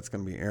Brissett's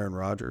going to be Aaron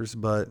Rodgers,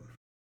 but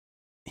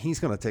he's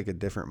going to take a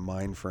different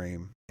mind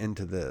frame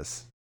into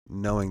this,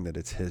 knowing that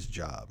it's his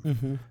job.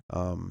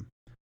 Mm-hmm.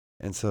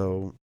 And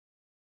so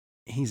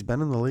he's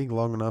been in the league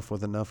long enough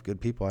with enough good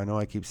people. I know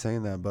I keep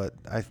saying that, but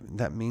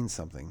that means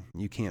something.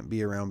 You can't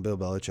be around Bill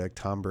Belichick,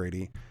 Tom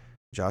Brady,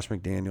 Josh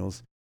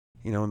McDaniels,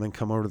 and then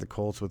come over to the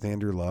Colts with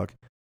Andrew Luck.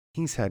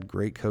 He's had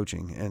great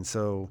coaching. And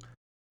so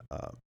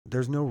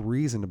there's no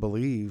reason to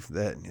believe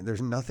that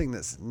there's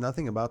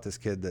nothing about this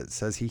kid that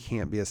says he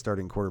can't be a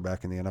starting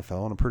quarterback in the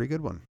NFL, and a pretty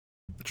good one.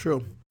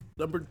 True.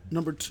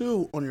 Number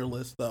 2 on your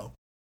list, though,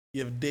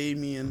 you have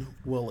Damian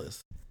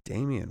Willis.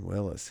 Damian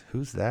Willis.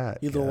 Who's that?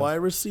 He's a wide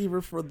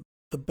receiver for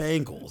the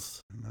Bengals.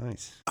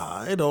 Nice.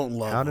 I don't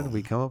love him. How did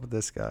we come up with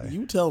this guy?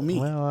 You tell me.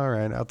 Well, all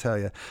right, I'll tell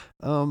you.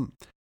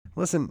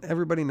 Listen,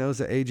 everybody knows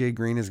that A.J.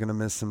 Green is going to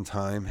miss some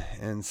time,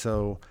 and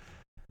so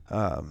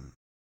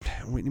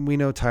we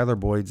know Tyler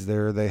Boyd's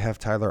there. They have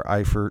Tyler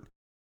Eifert,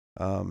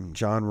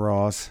 John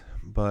Ross,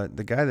 but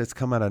the guy that's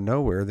come out of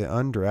nowhere, the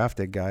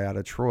undrafted guy out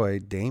of Troy,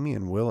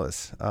 Damian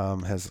Willis,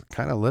 has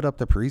kind of lit up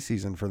the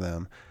preseason for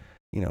them.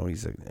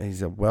 He's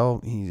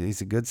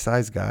a good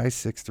sized guy,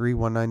 6'3",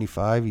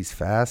 195. He's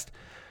fast.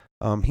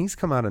 He's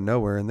come out of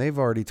nowhere, and they've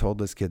already told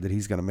this kid that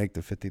he's going to make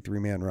the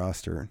 53-man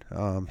roster.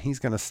 He's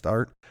going to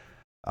start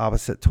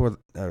opposite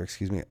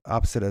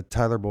of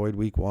Tyler Boyd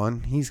week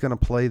 1. He's going to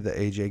play the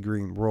A.J.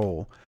 Green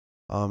role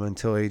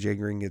until A.J.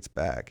 Green gets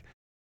back.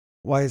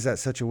 Why is that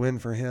such a win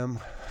for him?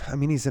 I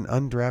mean, he's an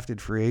undrafted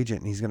free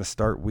agent, and he's going to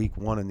start week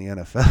 1 in the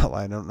NFL.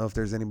 I don't know if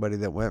there's anybody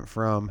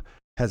that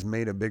has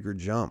made a bigger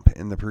jump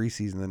in the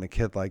preseason than a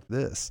kid like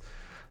this.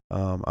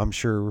 I'm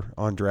sure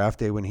on draft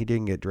day when he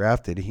didn't get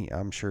drafted,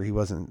 I'm sure he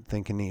wasn't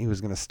thinking he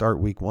was going to start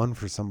week 1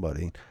 for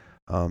somebody.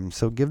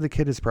 So give the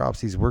kid his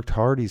props. He's worked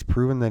hard. He's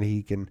proven that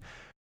he can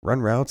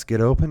run routes,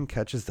 get open,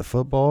 catches the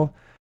football.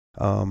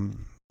 And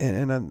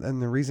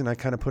the reason I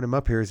kind of put him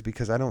up here is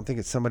because I don't think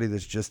it's somebody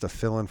that's just a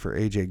fill-in for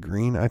A.J.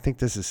 Green. I think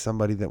this is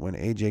somebody that when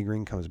A.J.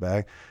 Green comes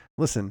back,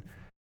 listen,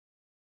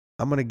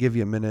 I'm going to give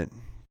you a minute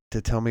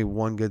to tell me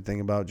one good thing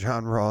about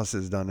John Ross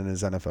has done in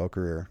his NFL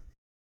career.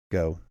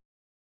 Go.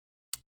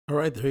 All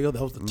right, there you go.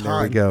 That was the time.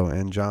 There we go.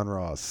 And John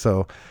Ross.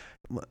 So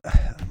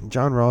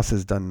John Ross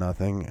has done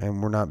nothing,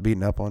 and we're not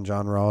beating up on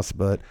John Ross,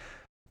 but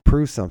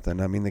prove something.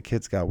 I mean, the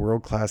kid's got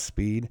world-class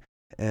speed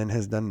and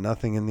has done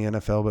nothing in the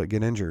NFL but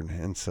get injured.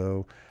 And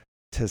so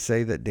to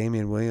say that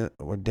Damian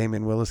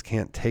Willis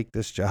can't take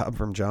this job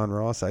from John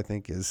Ross, I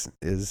think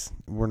is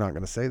we're not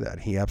going to say that.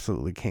 He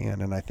absolutely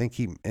can. And I think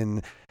he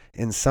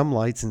in some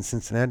lights in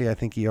Cincinnati, I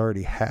think he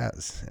already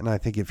has. And I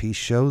think if he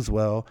shows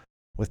well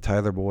with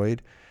Tyler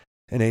Boyd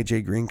and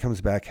A.J. Green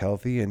comes back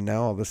healthy, and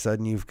now all of a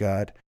sudden you've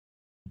got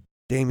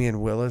Damian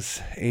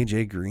Willis,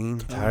 A.J. Green,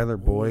 Tyler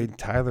Boyd,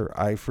 Tyler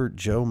Eifert,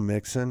 Joe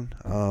Mixon,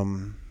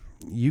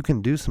 you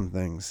can do some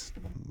things,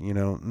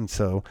 and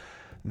so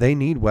they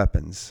need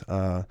weapons.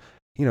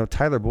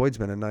 Tyler Boyd's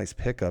been a nice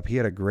pickup. He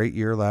had a great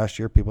year last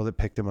year. People that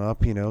picked him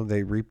up,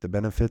 they reaped the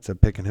benefits of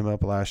picking him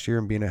up last year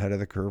and being ahead of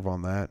the curve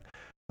on that.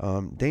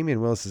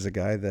 Damian Willis is a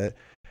guy that,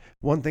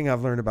 one thing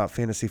I've learned about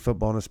fantasy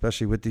football, and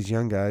especially with these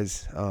young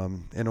guys,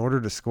 in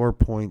order to score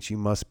points, you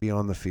must be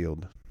on the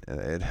field.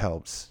 It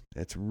helps.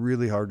 It's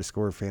really hard to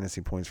score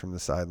fantasy points from the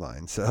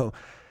sideline. So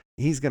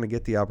he's going to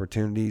get the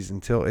opportunities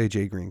until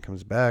A.J. Green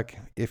comes back.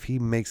 If he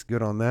makes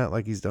good on that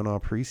like he's done all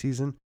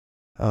preseason,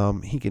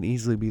 he can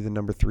easily be the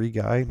number 3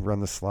 guy, run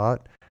the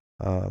slot.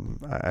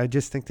 I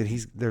just think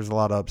that there's a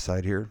lot of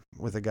upside here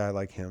with a guy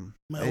like him.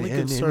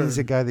 And he's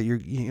a guy that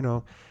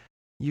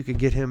you could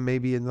get him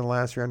maybe in the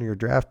last round of your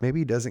draft. Maybe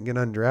he doesn't get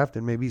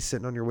undrafted. Maybe he's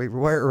sitting on your waiver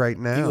wire right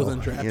now. He was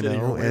undrafted in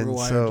your waiver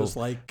wire, so just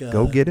like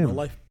go get him.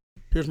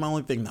 Here's my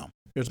only thing now.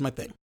 Here's my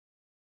thing.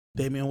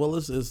 Damian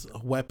Willis is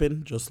a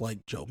weapon, just like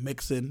Joe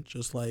Mixon,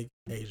 just like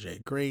A.J.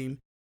 Green,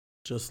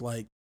 just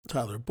like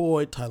Tyler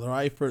Boyd, Tyler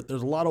Eifert.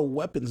 There's a lot of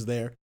weapons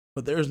there,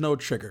 but there's no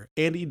trigger.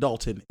 Andy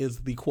Dalton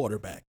is the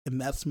quarterback,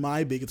 and that's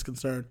my biggest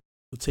concern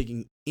with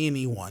taking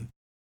anyone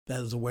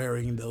that is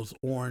wearing those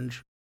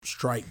orange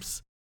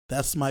stripes.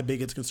 That's my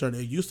biggest concern.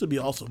 It used to be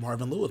also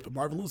Marvin Lewis, but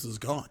Marvin Lewis is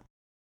gone.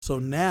 So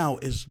now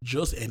it's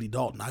just Andy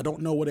Dalton. I don't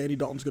know what Andy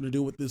Dalton's going to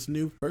do with this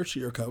new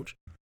first-year coach.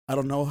 I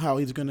don't know how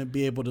he's going to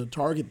be able to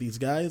target these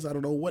guys. I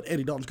don't know what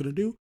Andy Dalton's going to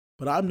do,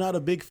 but I'm not a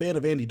big fan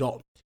of Andy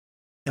Dalton.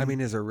 I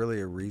mean, is there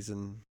really a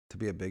reason to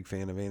be a big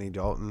fan of Andy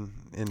Dalton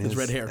in his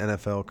red hair.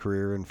 NFL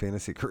career and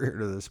fantasy career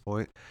to this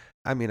point?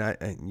 I mean,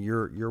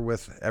 you're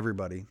with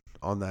everybody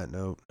on that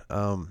note.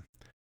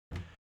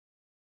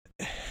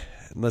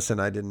 Listen,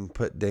 I didn't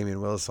put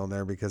Damian Willis on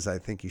there because I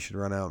think you should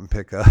run out and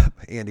pick up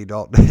Andy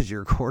Dalton as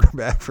your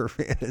quarterback for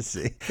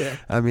fantasy. Yeah.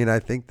 I mean, I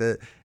think that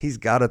he's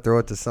got to throw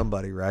it to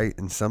somebody, right?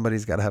 And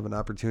somebody's got to have an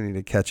opportunity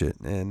to catch it.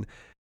 And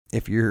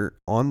if you're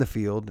on the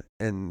field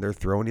and they're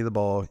throwing you the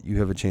ball, you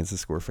have a chance to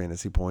score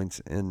fantasy points.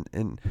 And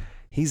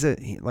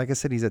like I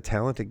said, he's a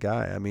talented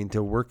guy. I mean,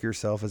 to work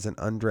yourself as an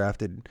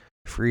undrafted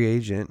free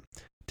agent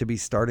to be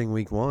starting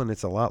week one,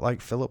 it's a lot like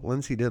Philip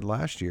Lindsay did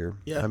last year.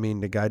 Yeah. I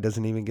mean, the guy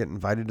doesn't even get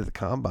invited to the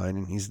combine,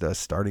 and he's the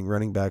starting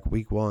running back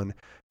week one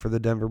for the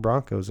Denver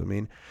Broncos. I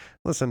mean,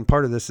 listen,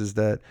 part of this is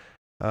that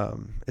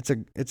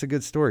it's a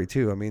good story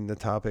too. I mean, the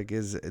topic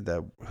is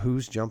that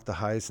who's jumped the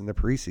highest in the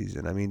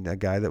preseason. I mean, a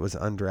guy that was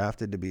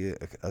undrafted to be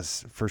a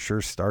for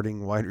sure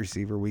starting wide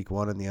receiver week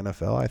one in the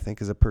NFL, I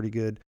think is a pretty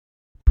good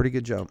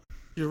jump.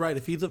 You're right.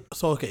 If he's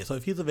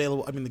if he's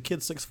available, I mean, the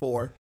kid's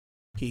 6'4",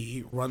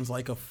 he runs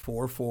like a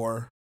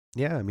 4.4.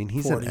 Yeah, I mean,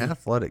 he's 40. an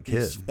athletic kid.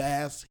 He's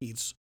fast.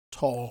 He's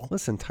tall.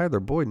 Listen, Tyler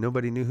Boyd,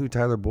 nobody knew who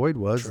Tyler Boyd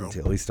was True.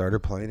 until he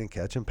started playing and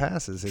catching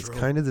passes. It's True.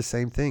 kind of the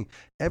same thing.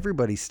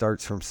 Everybody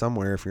starts from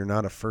somewhere if you're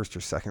not a first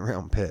or second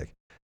round pick.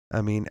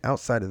 I mean,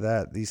 outside of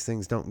that, these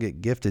things don't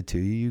get gifted to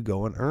you. You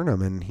go and earn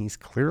them, and he's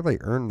clearly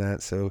earned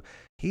that. So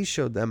he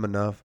showed them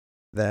enough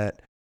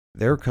that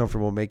they're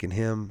comfortable making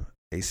him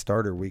a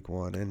starter week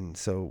one. And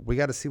so we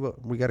got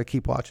to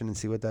keep watching and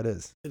see what that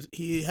is.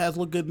 He has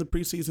looked good in the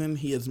preseason.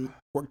 He has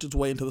worked his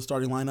way into the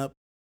starting lineup.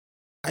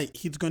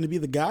 He's going to be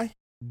the guy,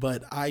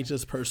 but I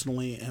just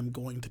personally am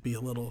going to be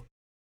have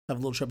a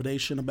little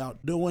trepidation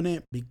about doing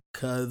it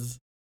because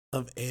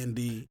of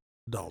Andy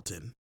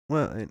Dalton.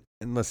 Well,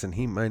 and listen,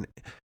 he might,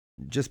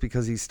 just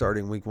because he's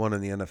starting week one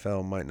in the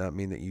NFL might not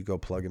mean that you go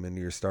plug him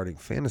into your starting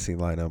fantasy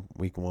lineup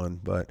week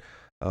one, but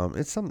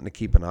it's something to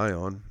keep an eye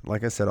on.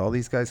 Like I said, all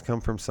these guys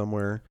come from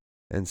somewhere,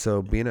 and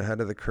so being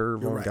ahead of the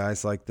curve on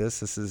guys like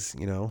this is,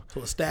 So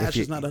a stash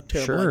is not a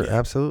terrible idea. Sure,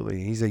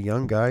 absolutely. He's a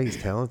young guy. He's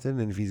talented,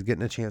 and if he's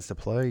getting a chance to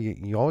play,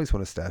 you always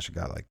want to stash a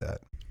guy like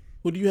that.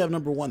 Who do you have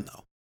number one,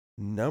 though?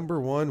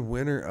 Number one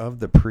winner of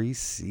the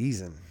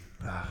preseason.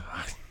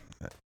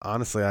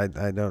 Honestly, I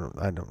don't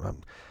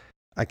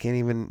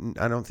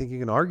think you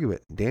can argue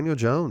it. Daniel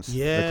Jones,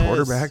 the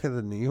quarterback of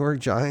the New York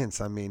Giants.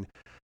 I mean,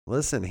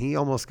 listen, he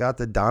almost got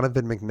the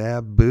Donovan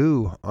McNabb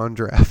boo on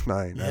draft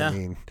night. Yeah. I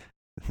mean,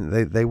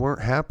 they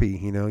weren't happy.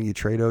 You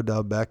trade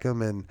Odell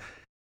Beckham and,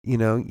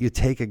 you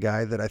take a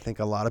guy that I think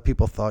a lot of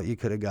people thought you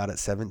could have got at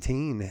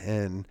 17.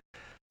 And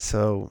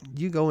so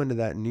you go into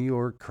that New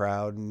York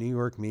crowd, New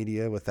York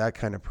media with that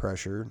kind of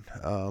pressure.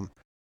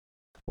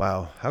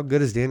 Wow. How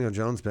good has Daniel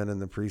Jones been in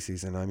the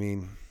preseason? I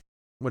mean,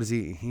 what is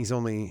he? He's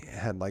only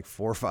had like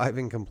 4 or 5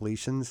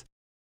 incompletions.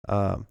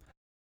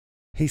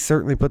 He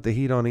certainly put the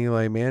heat on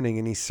Eli Manning,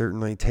 and he's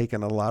certainly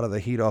taken a lot of the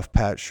heat off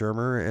Pat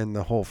Shurmur and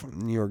the whole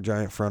New York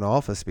Giant front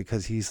office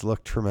because he's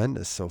looked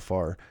tremendous so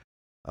far.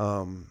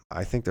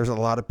 I think there's a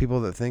lot of people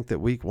that think that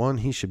week one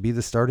he should be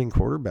the starting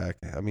quarterback.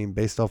 I mean,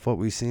 based off what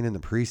we've seen in the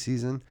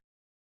preseason,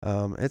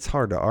 it's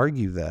hard to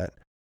argue that.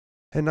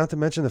 And not to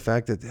mention the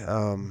fact that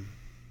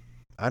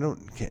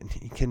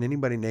can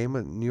anybody name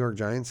a New York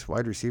Giants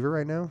wide receiver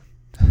right now?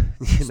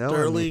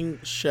 Sterling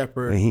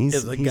Shepard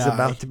he's guy.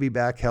 about to be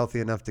back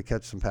healthy enough to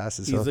catch some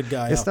passes. He's a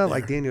guy. It's not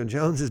like Daniel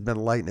Jones has been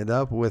lighting it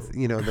up with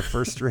the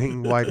first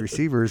string wide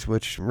receivers,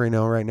 which right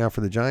now for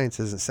the Giants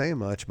isn't saying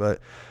much.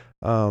 But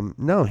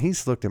no,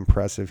 he's looked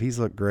impressive. He's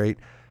looked great.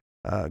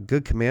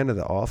 Good command of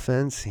the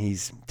offense.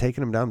 He's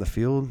taking them down the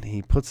field.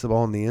 He puts the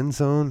ball in the end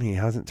zone. He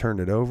hasn't turned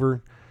it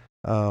over.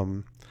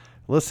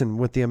 Listen,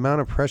 with the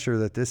amount of pressure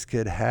that this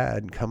kid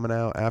had coming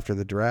out after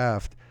the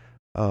draft.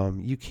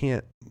 You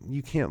can't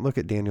look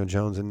at Daniel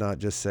Jones and not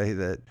just say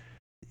that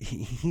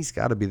he's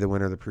got to be the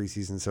winner of the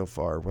preseason so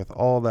far. With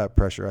all that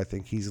pressure, I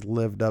think he's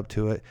lived up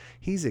to it.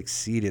 He's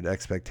exceeded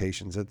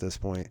expectations at this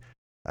point.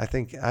 I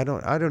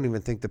don't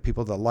even think the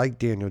people that like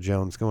Daniel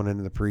Jones going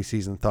into the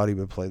preseason thought he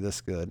would play this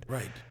good.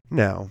 Right.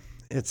 Now,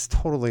 it's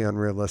totally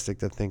unrealistic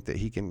to think that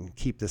he can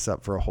keep this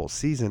up for a whole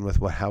season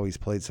with how he's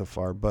played so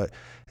far. But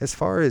as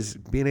far as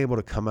being able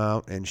to come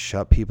out and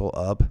shut people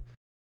up,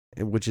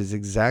 which is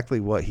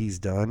exactly what he's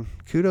done.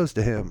 Kudos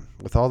to him.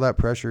 With all that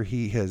pressure,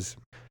 he has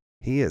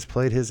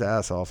played his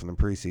ass off in the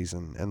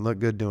preseason and looked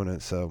good doing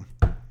it. So,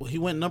 well, he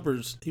went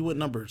number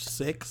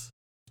 6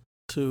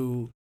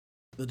 to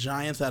the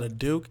Giants out of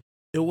Duke.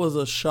 It was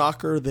a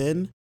shocker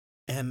then,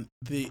 and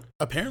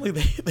apparently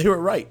they were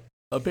right.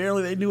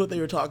 Apparently they knew what they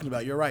were talking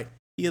about. You're right.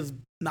 He has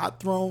not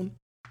thrown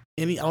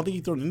any. I don't think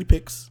he's thrown any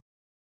picks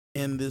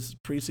in this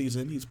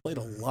preseason. He's played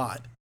a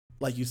lot.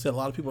 Like you said, a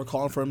lot of people are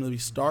calling for him to be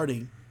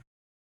starting.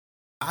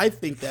 I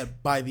think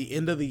that by the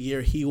end of the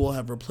year, he will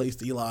have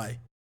replaced Eli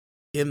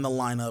in the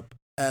lineup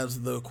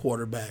as the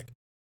quarterback.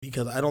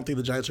 because I don't think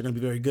the Giants are going to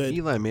be very good.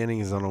 Eli Manning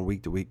is on a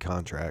week-to-week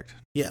contract.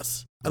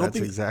 Yes. That's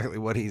exactly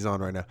what he's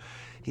on right now.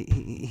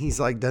 He's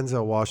like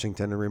Denzel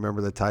Washington, and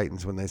remember the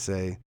Titans when they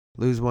say,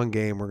 lose one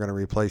game, we're going to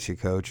replace you,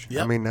 coach.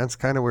 Yep. I mean, that's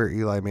kind of where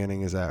Eli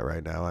Manning is at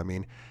right now. I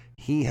mean,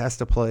 he has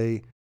to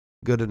play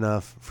good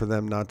enough for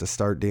them not to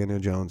start Daniel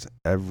Jones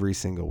every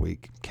single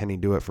week. Can he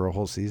do it for a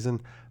whole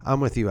season?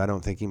 I'm with you. I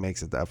don't think he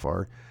makes it that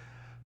far.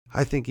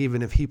 I think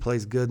even if he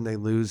plays good and they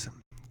lose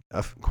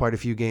quite a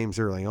few games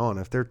early on,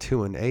 if they're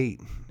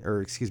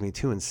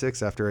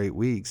 2-6 after 8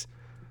 weeks,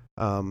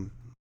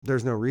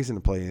 there's no reason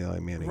to play Eli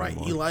Manning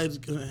anymore. Eli's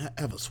going to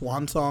have a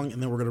swan song,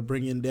 and then we're going to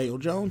bring in Daniel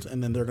Jones,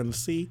 and then they're going to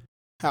see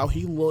how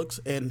he looks,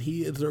 and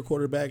he is their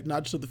quarterback,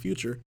 not just of the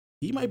future.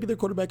 He might be their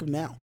quarterback of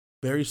now,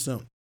 very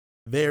soon.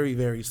 Very,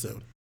 very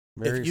soon.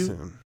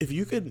 Soon. If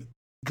you could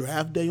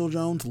draft Daniel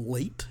Jones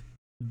late,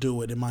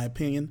 do it, in my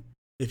opinion.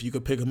 If you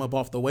could pick him up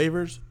off the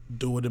waivers,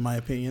 do it, in my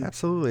opinion.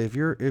 Absolutely.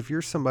 If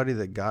you're somebody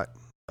that got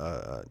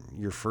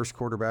your first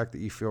quarterback that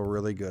you feel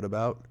really good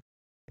about,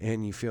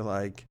 and you feel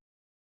like,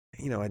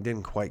 I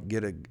didn't quite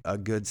get a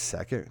good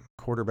second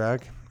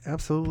quarterback,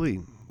 absolutely,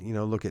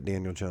 look at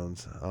Daniel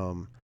Jones.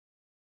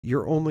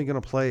 You're only going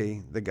to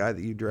play the guy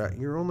that you draft.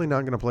 You're only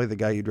not going to play the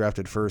guy you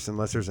drafted first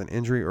unless there's an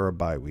injury or a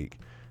bye week.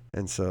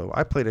 And so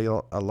I played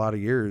a lot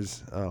of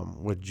years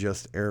with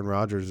just Aaron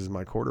Rodgers as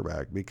my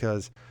quarterback,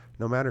 because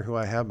no matter who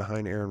I have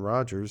behind Aaron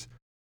Rodgers,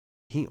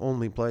 he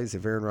only plays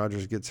if Aaron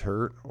Rodgers gets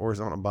hurt or is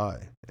on a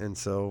bye. And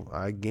so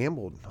I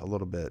gambled a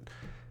little bit.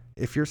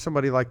 If you're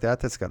somebody like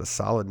that that's got a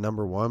solid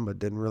number one but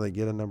didn't really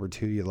get a number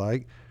two you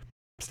like,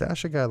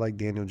 stash a guy like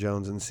Daniel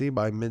Jones and see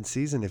by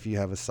midseason if you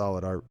have a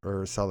solid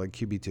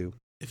QB2.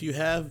 If you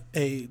have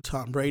a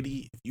Tom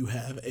Brady, if you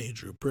have a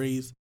Drew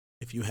Brees,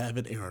 if you have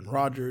an Aaron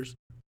Rodgers,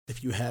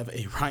 if you have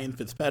a Ryan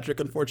Fitzpatrick,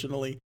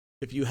 unfortunately,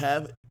 if you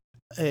have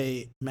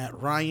a Matt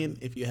Ryan,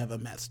 if you have a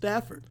Matt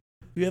Stafford,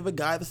 if you have a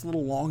guy that's a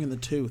little long in the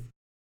tooth,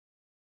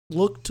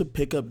 look to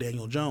pick up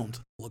Daniel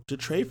Jones. Look to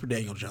trade for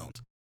Daniel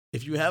Jones.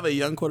 If you have a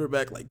young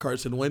quarterback like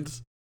Carson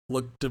Wentz,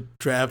 look to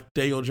draft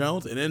Daniel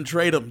Jones and then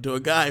trade him to a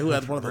guy who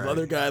has one of those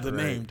other guys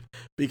named,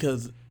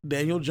 because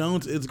Daniel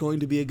Jones is going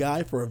to be a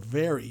guy for a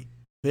very,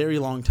 very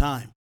long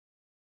time.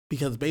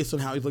 Because based on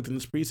how he's looked in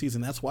this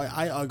preseason, that's why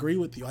I agree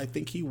with you. I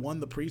think he won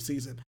the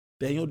preseason.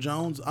 Daniel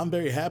Jones, I'm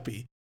very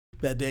happy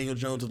that Daniel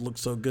Jones has looked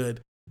so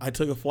good. I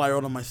took a flyer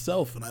on him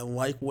myself, and I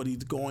like what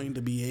he's going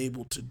to be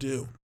able to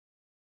do.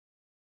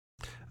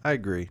 I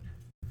agree.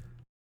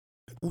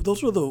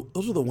 Those were the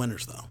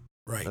winners, though,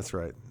 right? That's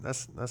right.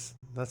 That's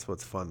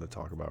what's fun to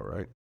talk about,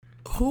 right?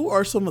 Who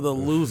are some of the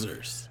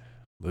losers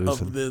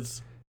of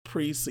this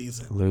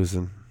preseason?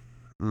 Losing.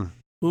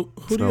 Who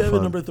do you have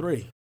at number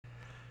 3?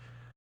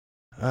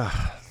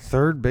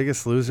 Third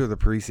biggest loser of the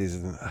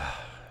preseason.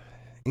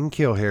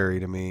 N'Keal Harry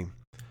to me.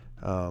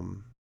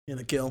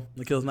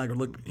 N'Keal's not going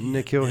to look.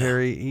 N'Keal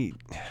Harry,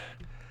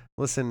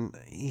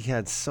 he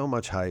had so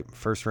much hype.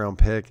 First round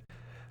pick,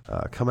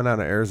 coming out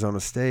of Arizona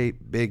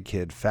State, big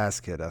kid,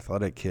 fast kid,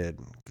 athletic kid,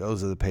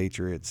 goes to the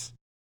Patriots,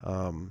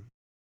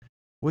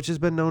 which has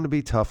been known to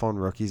be tough on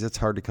rookies. It's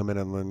hard to come in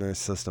and learn their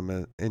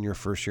system in your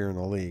first year in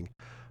the league.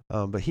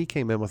 But he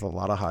came in with a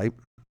lot of hype.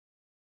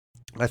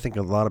 I think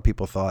a lot of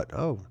people thought,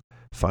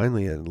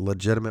 finally a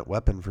legitimate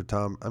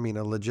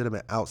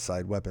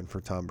outside weapon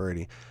for Tom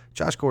Brady.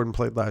 Josh Gordon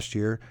played last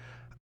year.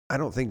 I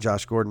don't think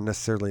Josh Gordon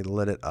necessarily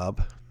lit it up.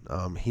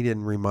 He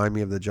didn't remind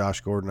me of the Josh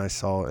Gordon I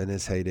saw in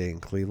his heyday in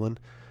Cleveland.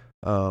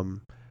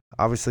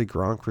 Obviously,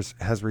 Gronk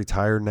has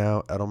retired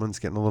now. Edelman's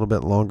getting a little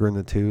bit longer in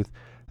the tooth.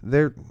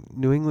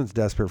 New England's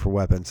desperate for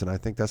weapons, and I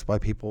think that's why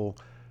people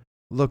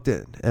looked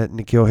at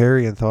N'Keal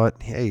Harry and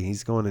thought, hey,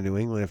 he's going to New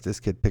England. If this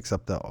kid picks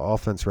up the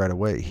offense right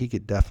away, he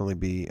could definitely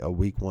be a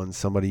week one,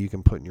 somebody you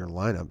can put in your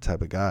lineup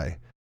type of guy.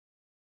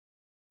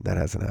 That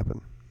hasn't happened.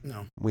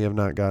 No. We have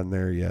not gotten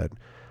there yet.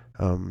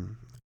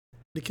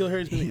 N'Keal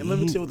Harry's been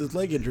limited with his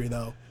leg injury,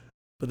 though,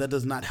 but that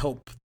does not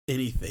help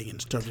anything in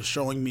terms of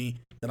showing me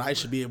that I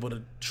should be able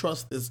to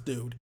trust this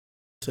dude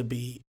to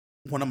be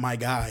one of my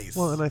guys.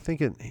 Well, and I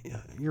think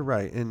you're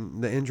right,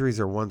 and the injuries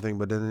are one thing,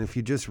 but then if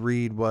you just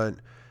read what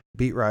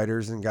beat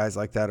writers and guys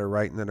like that are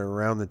writing that are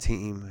around the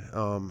team,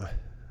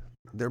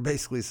 they're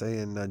basically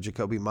saying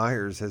Jacoby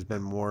Myers has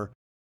been more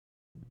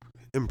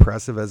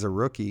impressive as a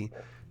rookie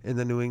in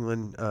the New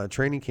England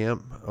training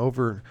camp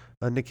over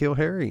N'Keal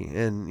Harry.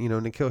 And,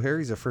 N'Keal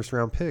Harry's a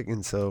first-round pick,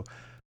 and so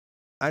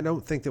I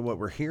don't think that what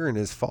we're hearing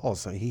is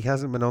false. He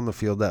hasn't been on the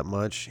field that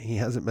much. He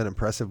hasn't been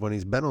impressive when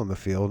he's been on the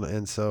field,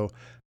 and so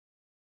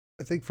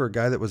I think for a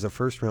guy that was a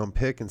first-round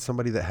pick and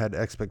somebody that had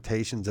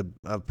expectations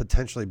of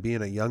potentially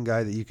being a young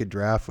guy that you could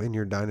draft in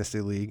your dynasty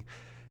league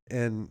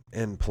and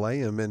play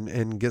him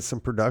and get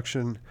some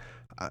production,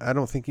 I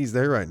don't think he's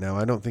there right now.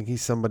 I don't think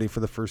he's somebody for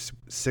the first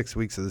 6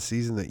 weeks of the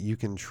season that you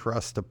can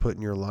trust to put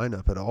in your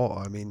lineup at all.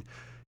 I mean,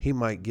 he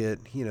might get,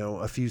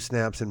 a few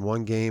snaps in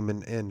one game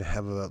and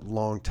have a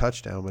long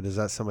touchdown, but is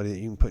that somebody that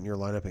you can put in your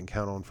lineup and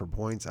count on for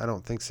points? I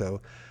don't think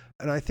so.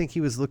 And I think he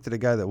was looked at a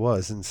guy that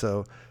was, and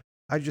so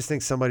I just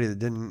think somebody that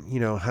didn't,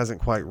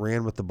 hasn't quite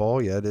ran with the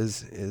ball yet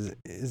is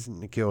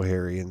N'Keal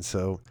Harry. And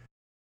so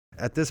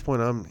at this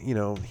point,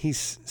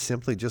 he's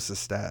simply just a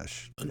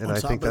stash. And I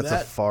think that's a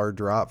far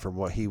drop from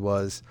what he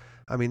was.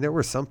 I mean, there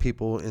were some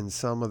people in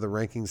some of the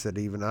rankings that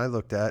even I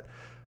looked at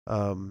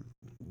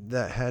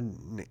that had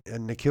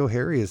N'Keal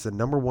Harry as the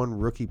number one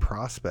rookie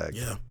prospect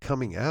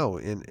coming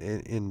out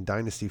in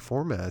dynasty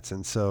formats.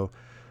 And so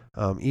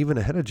even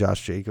ahead of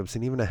Josh Jacobs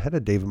and even ahead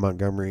of David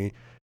Montgomery,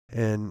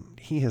 and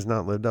he has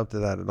not lived up to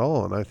that at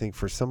all. And I think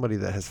for somebody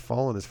that has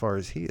fallen as far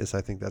as he is,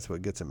 I think that's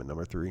what gets him at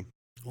number 3.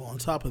 Well, on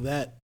top of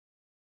that,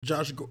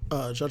 Josh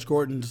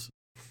Gordon's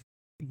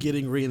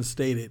getting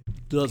reinstated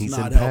does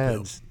not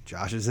help him.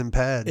 Josh is in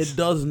pads. It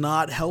does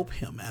not help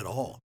him at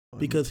all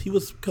because he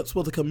was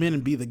supposed to come in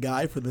and be the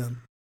guy for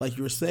them. Like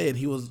you were saying,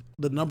 he was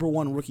the number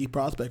one rookie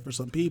prospect for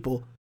some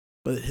people,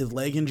 but his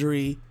leg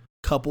injury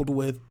coupled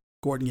with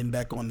Gordon getting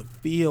back on the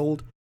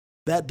field,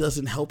 that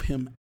doesn't help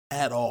him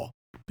at all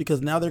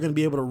because now they're going to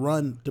be able to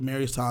run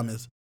Demaryius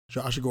Thomas,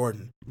 Josh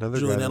Gordon, another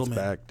Julian guy that's Edelman.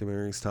 Back,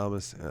 Demaryius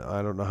Thomas.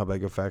 I don't know how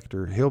big a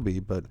factor he'll be,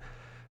 but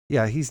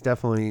yeah, he's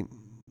definitely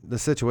the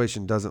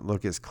situation doesn't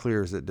look as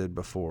clear as it did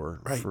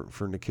before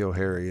for N'Keal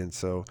Harry. And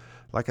so,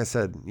 like I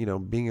said,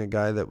 being a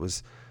guy that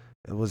was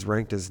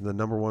ranked as the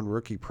number one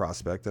rookie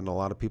prospect in a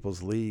lot of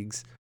people's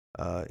leagues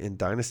in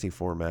dynasty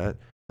format,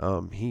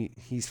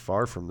 he's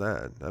far from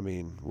that. I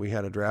mean, we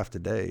had a draft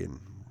today, and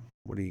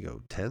what do you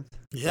go 10th?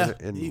 Yeah,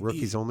 in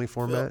rookies only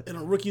format. In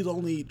a rookies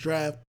only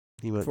draft,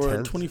 he went for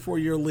 10th. A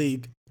 24-year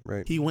league.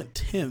 Right, he went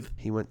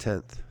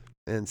 10th.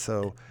 And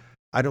so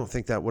I don't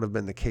think that would have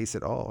been the case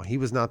at all. He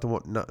was not the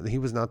one. He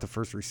was not the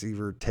first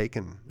receiver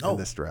taken in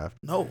this draft.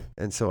 No.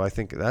 And so I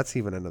think that's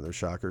even another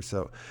shocker.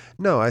 So,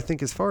 no, I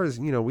think as far as,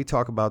 we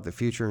talk about the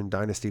future in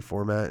dynasty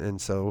format.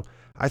 And so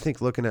I think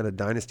looking at a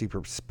dynasty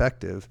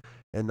perspective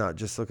and not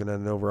just looking at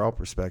an overall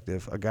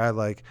perspective, a guy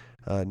like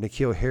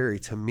N'Keal Harry,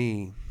 to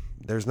me,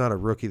 there's not a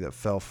rookie that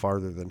fell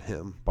farther than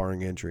him,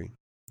 barring injury.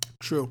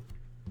 True.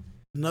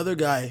 Another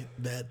guy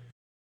that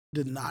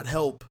did not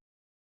help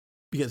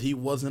because he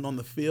wasn't on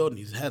the field and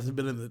he hasn't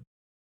been in the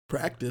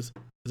practice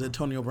is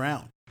Antonio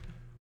Brown.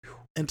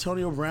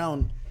 Antonio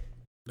Brown,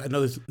 I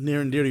know this is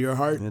near and dear to your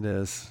heart. It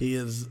is. He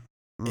is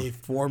a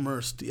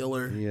former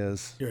Steeler. He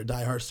is. You're a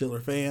diehard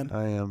Steeler fan.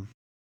 I am.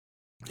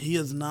 He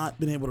has not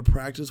been able to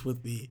practice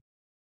with the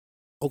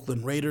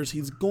Oakland Raiders.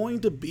 He's going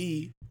to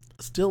be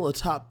still a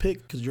top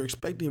pick because you're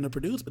expecting him to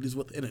produce, but he's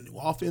within a new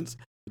offense.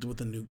 He's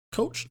with a new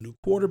coach, new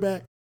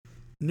quarterback,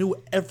 new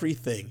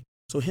everything.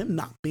 So him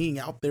not being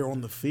out there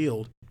on the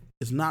field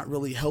is not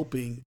really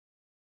helping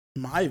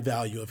my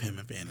value of him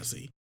in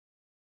fantasy.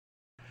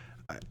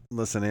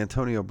 Listen,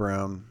 Antonio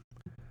Brown,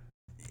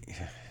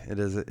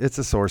 it's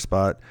a sore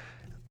spot.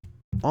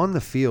 On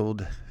the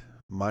field,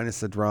 minus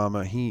the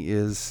drama, he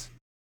is,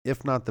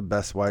 if not the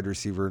best wide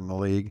receiver in the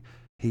league,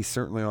 he's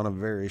certainly on a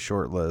very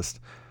short list.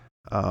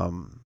 I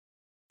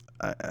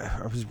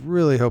was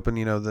really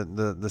hoping,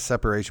 that the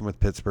separation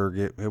with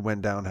Pittsburgh, it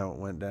went down how it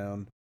went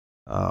down.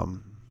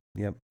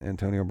 Yep,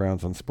 Antonio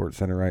Brown's on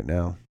SportsCenter right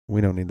now. We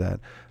don't need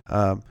that.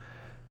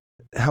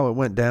 How it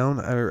went down,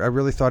 I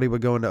really thought he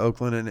would go into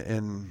Oakland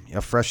and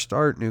a fresh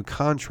start, new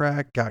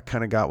contract,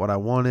 got what I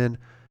wanted.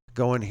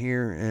 Go in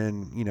here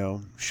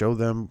and, show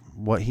them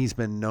what he's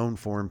been known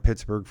for in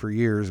Pittsburgh for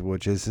years,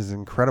 which is his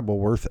incredible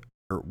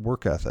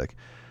work ethic.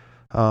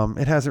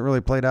 It hasn't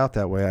really played out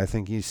that way. I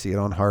think you see it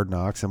on Hard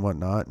Knocks and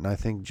whatnot. And I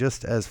think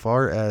just as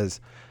far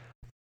as,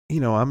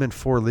 I'm in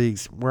 4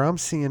 leagues where I'm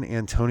seeing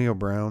Antonio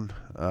Brown.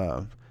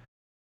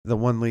 The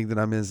one league that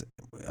I'm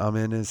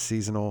in is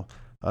seasonal.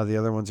 The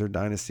other ones are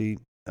dynasty.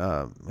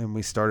 And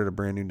we started a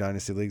brand new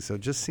dynasty league. So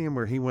just seeing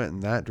where he went in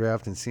that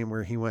draft and seeing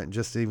where he went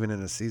just even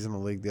in a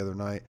seasonal league the other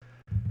night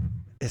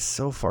is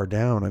so far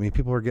down. I mean,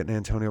 people are getting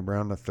Antonio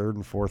Brown in the 3rd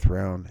and 4th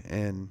round.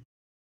 And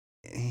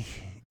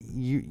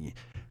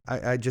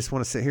I just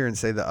want to sit here and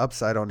say the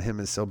upside on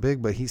him is so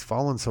big, but he's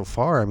fallen so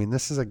far. I mean,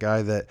 this is a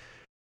guy that,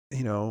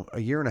 a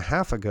year and a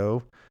half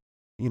ago,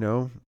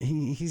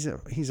 he's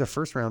a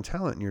first round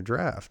talent in your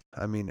draft.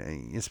 I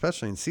mean,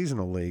 especially in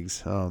seasonal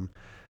leagues.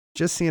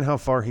 Just seeing how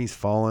far he's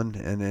fallen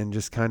and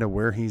just kind of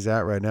where he's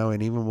at right now,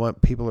 and even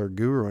what people are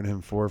guruing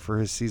him for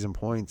his season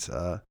points.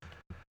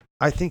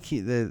 I think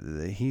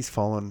he's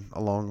fallen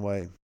a long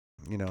way,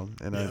 and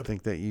yep. I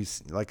think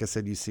that like I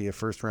said, you see a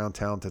first round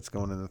talent that's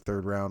going in the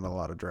 3rd round in a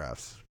lot of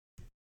drafts.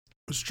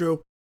 It's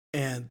true.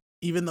 And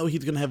even though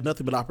he's going to have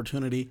nothing but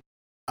opportunity,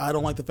 I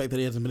don't like the fact that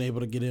he hasn't been able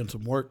to get in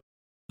some work.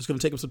 It's going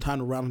to take him some time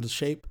to round into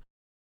shape.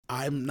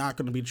 I'm not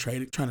going to be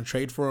trying to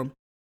trade for him.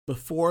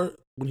 Before,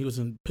 when he was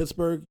in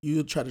Pittsburgh,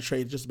 you try to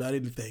trade just about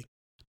anything.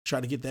 Try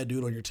to get that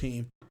dude on your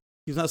team.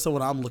 He's not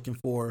someone I'm looking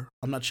for.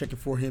 I'm not checking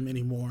for him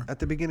anymore. At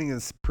the beginning of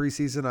this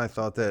preseason, I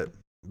thought that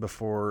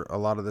before a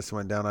lot of this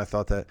went down, I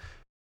thought that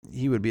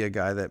he would be a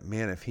guy that,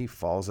 man, if he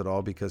falls at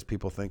all because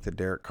people think that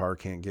Derek Carr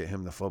can't get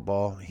him the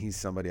football, he's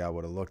somebody I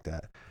would have looked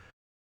at.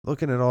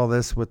 Looking at all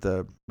this with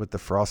the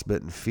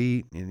frostbitten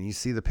feet, and you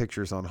see the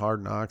pictures on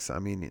Hard Knocks, I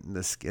mean,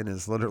 the skin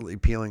is literally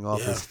peeling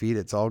off his feet.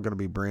 It's all going to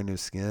be brand new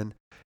skin.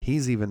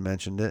 He's even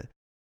mentioned it.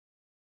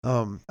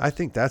 I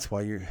think that's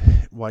why you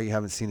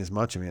haven't seen as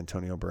much of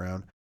Antonio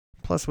Brown.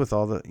 Plus, with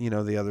all the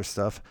the other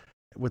stuff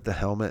with the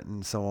helmet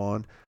and so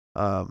on,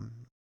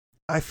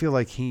 I feel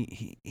like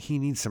he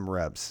needs some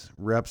reps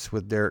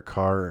with Derek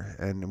Carr,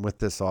 and with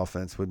this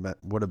offense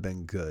would have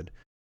been good.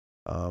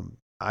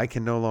 I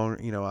can no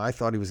longer, I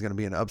thought he was going to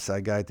be an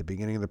upside guy at the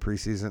beginning of the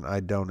preseason.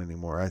 I don't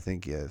anymore. I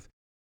think if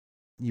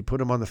you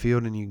put him on the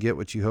field and you get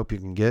what you hope you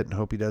can get and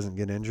hope he doesn't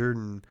get injured,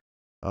 and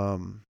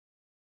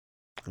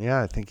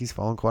I think he's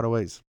fallen quite a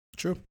ways.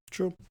 True.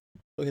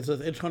 Okay, so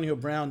it's Antonio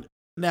Brown.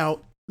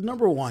 Now, the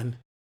number one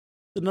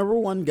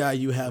guy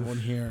you have on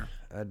here,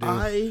 I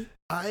do.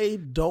 I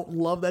don't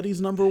love that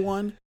he's number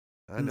one.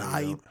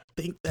 I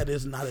think that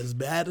is not as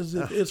bad as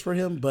it is for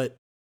him, but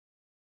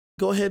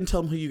go ahead and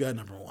tell him who you got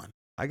number one.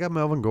 I got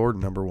Melvin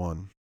Gordon number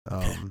one.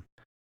 Okay.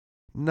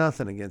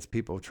 Nothing against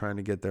people trying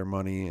to get their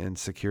money and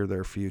secure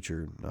their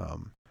future.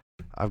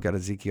 I've got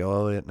Ezekiel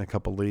Elliott in a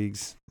couple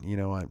leagues.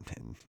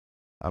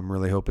 I'm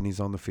really hoping he's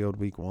on the field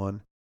week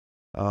one.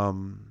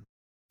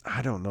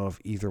 I don't know if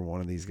either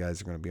one of these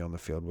guys are going to be on the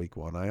field week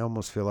one. I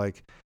almost feel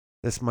like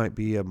this might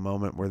be a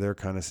moment where they're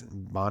kind of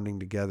bonding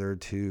together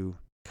to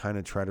kind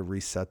of try to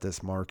reset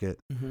this market.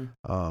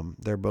 Mm-hmm.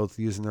 They're both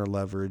using their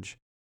leverage,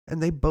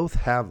 and they both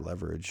have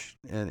leverage.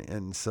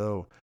 And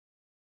so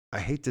I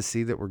hate to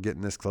see that we're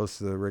getting this close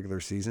to the regular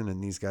season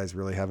and these guys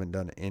really haven't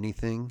done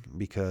anything,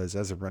 because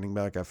as a running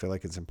back, I feel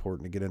like it's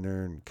important to get in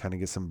there and kind of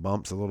get some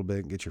bumps a little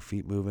bit, get your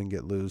feet moving,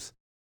 get loose.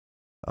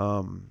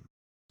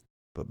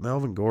 But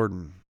Melvin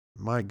Gordon,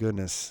 my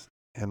goodness,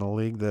 in a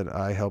league that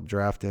I helped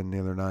draft in the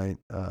other night,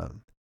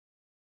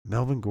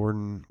 Melvin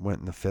Gordon went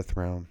in the 5th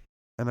round.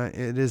 And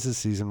it is a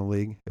seasonal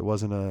league. It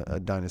wasn't a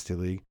dynasty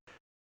league.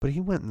 But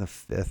he went in the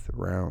 5th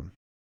round.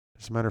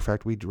 As a matter of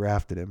fact, we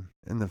drafted him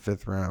in the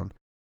 5th round,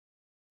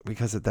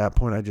 because at that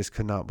point I just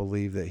could not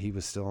believe that he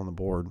was still on the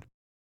board.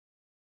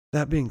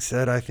 That being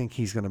said, I think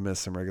he's going to miss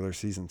some regular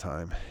season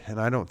time. And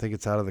I don't think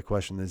it's out of the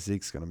question that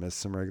Zeke's going to miss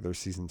some regular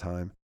season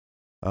time.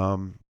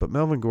 But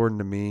Melvin Gordon,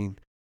 to me,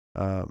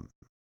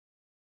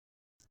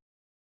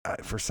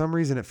 for some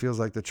reason, it feels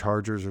like the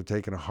Chargers are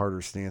taking a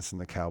harder stance than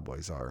the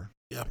Cowboys are.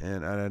 Yeah.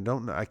 And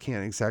I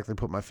can't exactly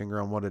put my finger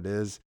on what it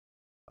is.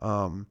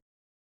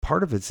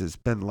 Part of it's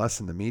been less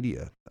in the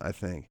media, I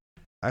think.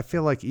 I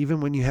feel like even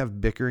when you have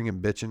bickering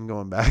and bitching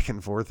going back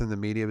and forth in the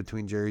media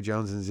between Jerry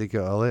Jones and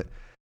Ezekiel Elliott,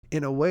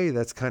 in a way,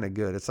 that's kind of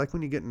good. It's like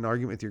when you get in an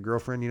argument with your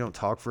girlfriend, you don't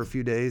talk for a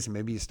few days, and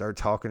maybe you start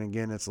talking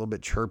again. It's a little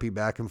bit chirpy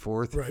back and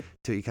forth, right,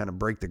 till you kind of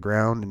break the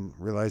ground and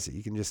realize that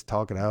you can just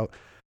talk it out.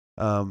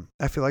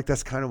 I feel like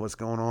that's kind of what's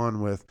going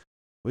on with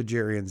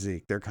Jerry and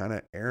Zeke. They're kind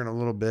of airing a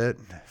little bit,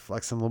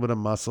 flexing a little bit of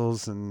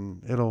muscles,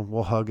 and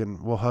we'll hug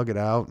it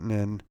out,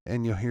 and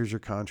here's your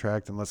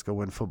contract, and let's go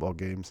win football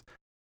games.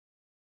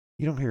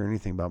 You don't hear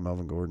anything about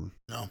Melvin Gordon.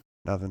 No,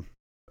 nothing,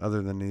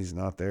 other than he's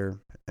not there.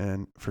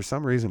 And for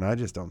some reason, I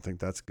just don't think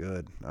that's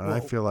good. Well, I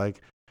feel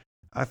like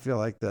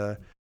the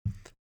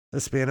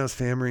Spanos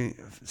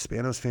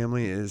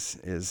family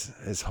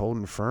is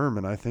holding firm,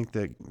 and I think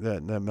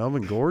that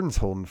Melvin Gordon's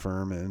holding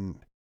firm, and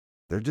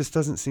there just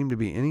doesn't seem to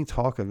be any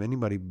talk of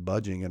anybody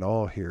budging at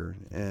all here.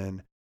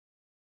 And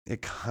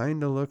it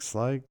kind of looks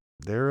like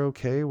they're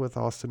okay with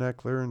Austin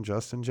Eckler and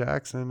Justin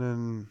Jackson,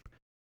 and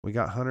we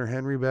got Hunter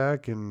Henry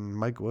back, and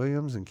Mike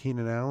Williams and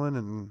Keenan Allen,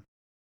 and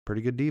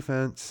pretty good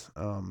defense.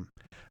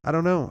 I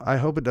don't know. I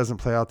hope it doesn't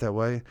play out that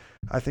way.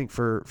 I think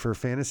for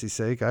fantasy's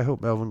sake, I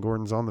hope Melvin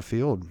Gordon's on the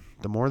field.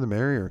 The more the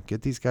merrier.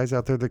 Get these guys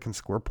out there that can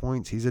score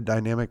points. He's a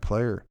dynamic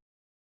player.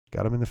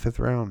 Got him in the 5th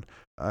round.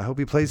 I hope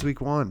he plays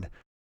week one.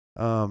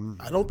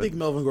 I don't think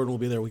Melvin Gordon will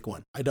be there week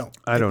one. I think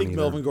either.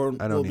 Melvin Gordon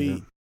will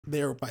be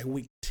there by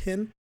week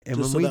 10. And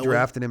when we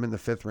drafted him in the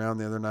 5th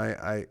round the other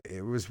night,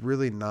 it was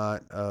really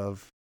not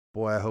of,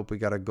 boy, I hope we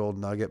got a gold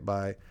nugget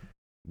by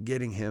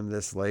getting him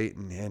this late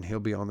and he'll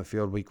be on the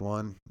field week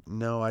one.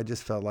 No, I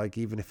just felt like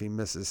even if he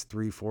misses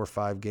 3, 4,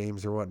 5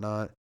 games or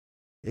whatnot,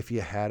 if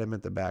you had him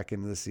at the back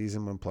end of the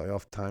season when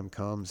playoff time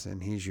comes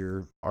and he's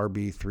your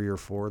RB 3 or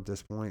 4 at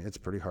this point, it's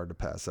pretty hard to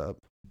pass up.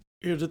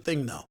 Here's the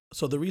thing, though.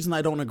 So the reason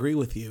I don't agree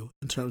with you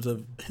in terms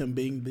of him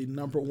being the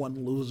number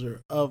one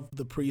loser of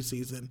the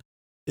preseason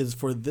is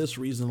for this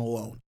reason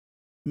alone.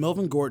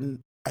 Melvin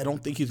Gordon, I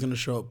don't think he's going to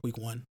show up week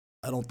one.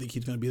 I don't think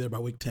he's going to be there by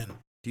week 10.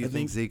 Do you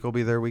think Zeke will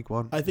be there week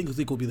one? I think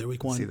Zeke will be there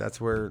week one. See,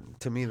 that's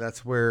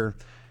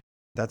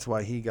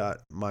why he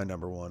got my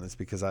number one. It's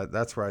because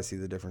that's where I see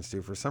the difference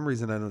too. For some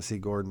reason, I don't see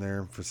Gordon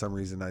there. For some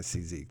reason, I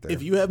see Zeke there.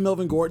 If you have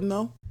Melvin Gordon,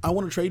 though, I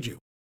want to trade you.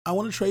 I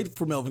want to trade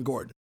for Melvin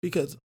Gordon,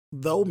 because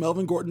though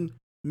Melvin Gordon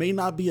may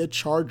not be a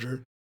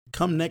Charger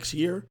come next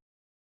year,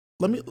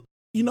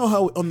 you know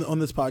how on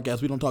this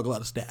podcast we don't talk a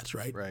lot of stats,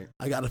 right? Right.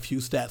 I got a few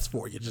stats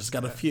for you. Just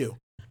got a few.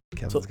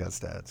 Kevin's got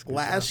stats. Good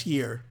last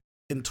year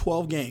in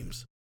 12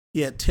 games,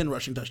 he had 10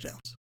 rushing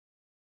touchdowns.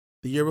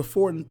 The year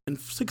before, in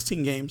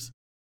 16 games,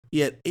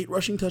 he had 8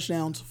 rushing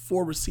touchdowns,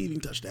 4 receiving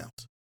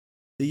touchdowns.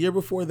 The year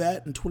before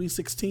that, in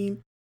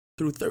 2016,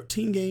 through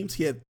 13 games,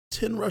 he had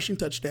 10 rushing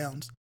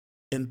touchdowns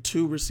and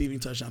 2 receiving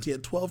touchdowns. He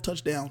had 12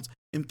 touchdowns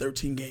in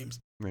 13 games.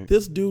 Right.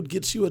 This dude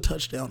gets you a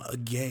touchdown a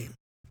game.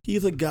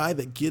 He's a guy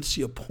that gets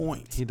you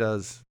points. He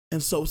does.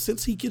 And so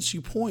since he gets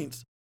you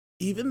points,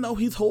 even though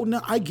he's holding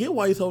out, I get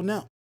why he's holding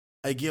out.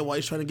 I get why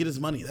he's trying to get his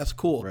money. That's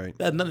cool. Right.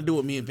 That has nothing to do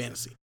with me in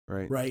fantasy.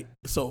 Right.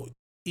 So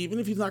even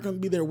if he's not going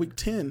to be there week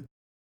 10,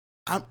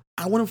 I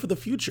want him for the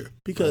future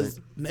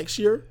because next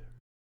year,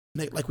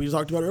 like we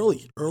talked about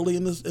early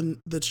in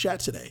the chat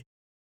today,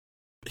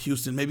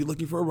 Houston may be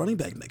looking for a running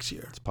back next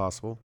year. It's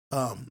possible.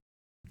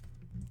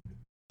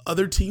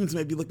 Other teams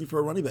may be looking for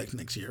a running back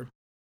next year.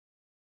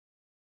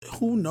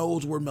 Who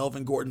knows where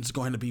Melvin Gordon's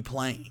going to be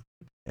playing?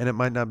 And it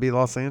might not be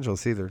Los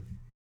Angeles either.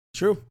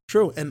 True.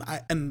 And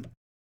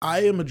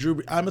I'm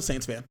a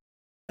Saints fan,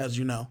 as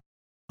you know.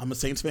 I'm a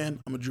Saints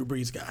fan. I'm a Drew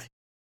Brees guy.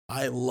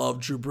 I love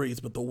Drew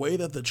Brees, but the way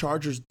that the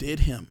Chargers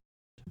did him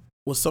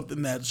was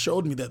something that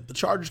showed me that the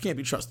Chargers can't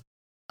be trusted.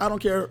 I don't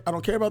care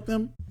about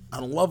them. I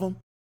don't love them.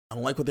 I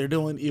don't like what they're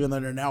doing, even though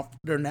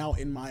they're now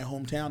in my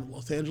hometown of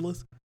Los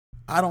Angeles.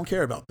 I don't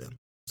care about them.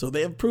 So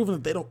they have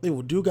proven that they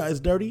will do guys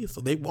dirty,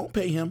 so they won't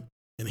pay him,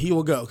 and he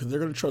will go because they're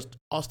going to trust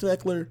Austin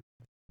Eckler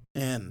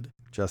and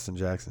Justin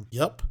Jackson.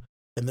 Yep.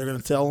 And they're going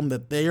to tell him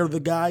that they are the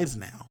guys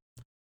now.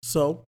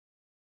 So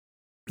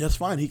that's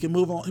fine. He can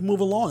move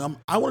along.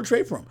 I want to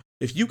trade for him.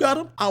 If you got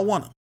him, I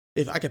want him.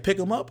 If I could pick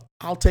him up,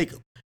 I'll take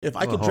him. If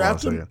I could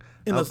draft him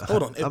I'm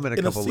in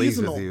a couple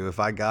leagues with you. If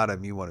I got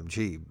him, you want him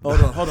cheap.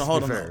 Hold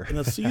on. No. In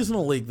a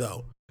seasonal league,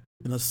 though,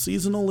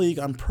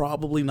 I'm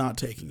probably not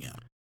taking him.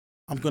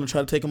 I'm going to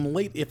try to take him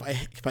late if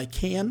I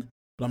can,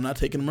 but I'm not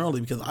taking him early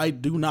because I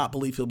do not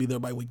believe he'll be there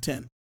by week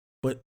 10.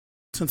 But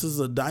since this is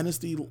a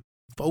dynasty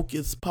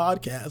focused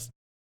podcast,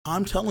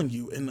 I'm telling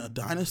you, in a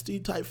dynasty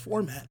type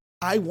format,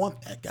 I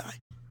want that guy.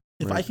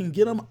 If I can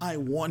get him, I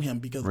want him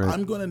because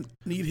I'm going to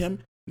need him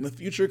in the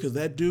future because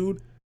that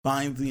dude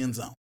finds the end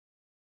zone.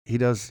 He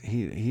does.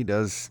 He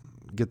does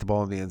get the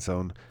ball in the end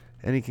zone,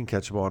 and he can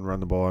catch the ball and run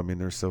the ball. I mean,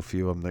 there's so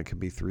few of them that could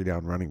be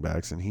 3-down running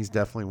backs, and he's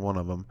definitely one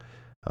of them.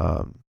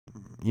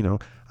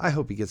 I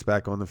hope he gets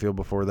back on the field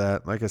before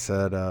that. Like I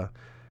said,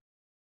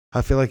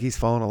 I feel like he's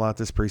fallen a lot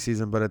this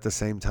preseason, but at the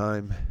same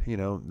time,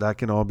 that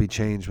can all be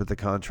changed with the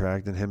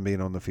contract and him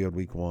being on the field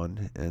week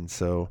 1. And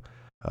so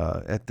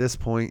at this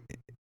point,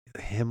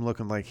 him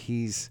looking like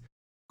he's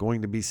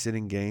going to be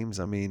sitting games,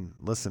 I mean,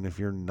 listen, if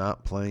you're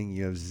not playing,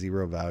 you have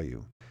zero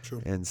value. True.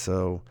 And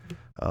so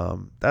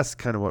that's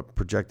kind of what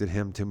projected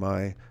him to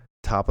my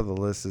top of the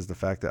list is the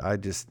fact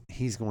that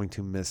he's going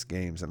to miss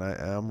games. And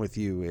I'm with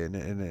you in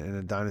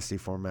a dynasty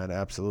format.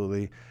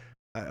 Absolutely.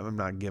 I'm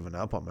not giving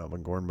up on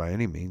Melvin Gordon by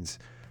any means.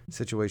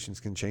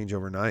 Situations can change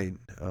overnight.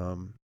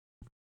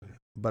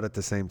 But at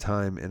the same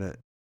time,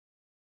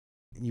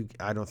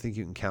 I don't think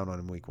you can count on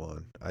him week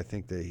 1. I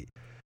think that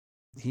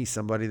he's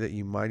somebody that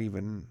you might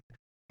even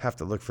have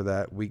to look for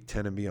that week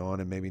 10 and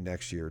beyond and maybe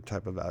next year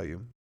type of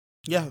value.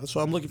 Yeah, that's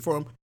why I'm looking for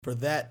him for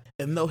that.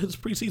 And though his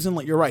preseason,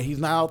 like you're right, he's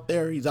not out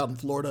there. He's out in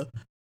Florida,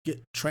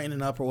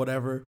 training up or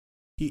whatever.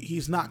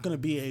 He's not going to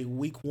be a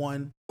week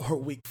 1 or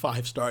week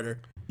 5 starter.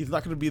 He's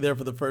not going to be there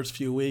for the first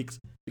few weeks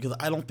because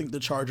I don't think the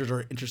Chargers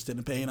are interested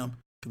in paying him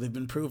because they've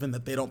been proven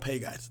that they don't pay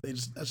guys.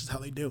 That's just how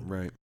they do.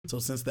 Right. So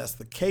since that's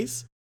the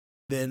case,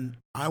 then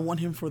I want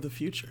him for the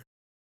future.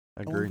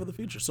 I agree. I want him for the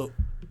future. So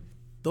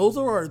those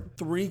are our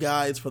 3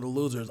 guys for the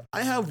losers.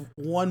 I have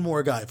one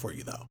more guy for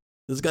you though.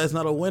 This guy's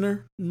not a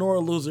winner nor a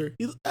loser.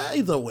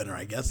 He's a winner,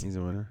 I guess. He's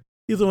a winner.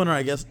 He's a winner,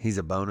 I guess. He's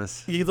a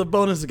bonus. He's a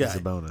bonus guy. He's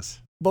a bonus.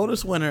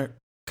 Bonus winner,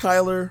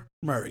 Kyler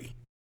Murray.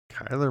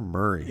 Kyler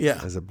Murray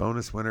is a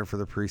bonus winner for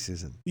the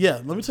preseason. Yeah,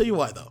 let me tell you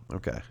why, though.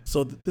 Okay.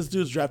 So this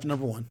dude's drafted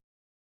number 1.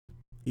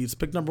 He's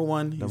picked number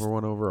 1. Number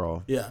 1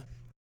 overall. Yeah.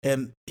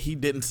 And he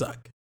didn't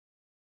suck.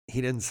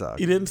 He didn't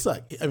suck. I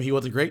mean, he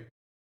wasn't great.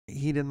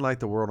 He didn't light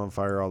the world on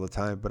fire all the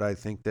time, but I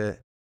think that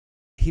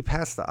he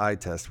passed the eye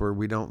test where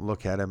we don't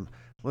look at him.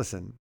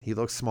 Listen, he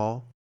looks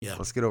small. Yeah.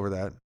 Let's get over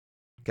that.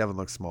 Kevin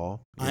looks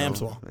small. I am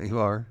small. You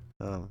are.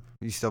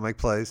 You still make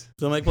plays.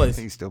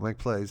 You still make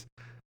plays.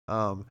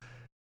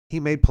 He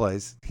made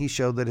plays. He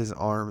showed that his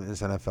arm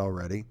is NFL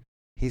ready.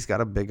 He's got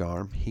a big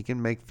arm. He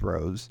can make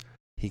throws.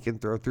 He can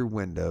throw through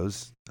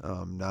windows.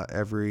 Not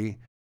every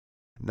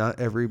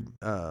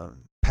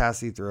pass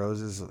he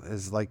throws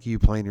is like you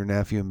playing your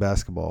nephew in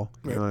basketball.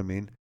 You know what I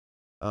mean?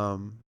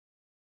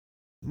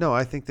 No,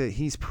 I think that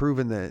he's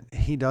proven that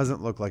he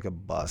doesn't look like a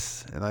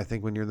bust. And I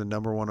think when you're the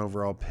number 1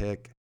 overall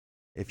pick,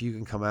 if you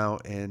can come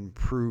out and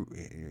prove,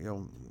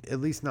 at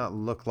least not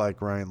look like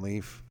Ryan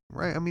Leaf.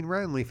 Right? I mean,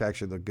 Ryan Leaf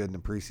actually looked good in the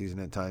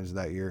preseason at times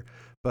that year.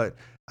 But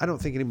I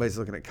don't think anybody's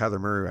looking at Kyler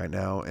Murray right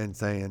now and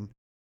saying,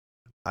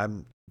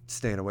 I'm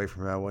staying away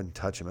from him. I wouldn't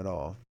touch him at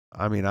all.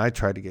 I mean, I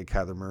tried to get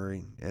Kyler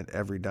Murray in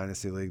every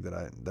dynasty league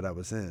that I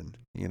was in,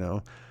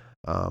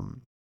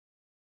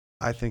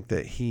 I think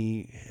that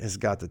he has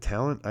got the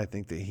talent. I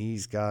think that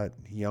he's got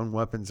young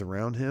weapons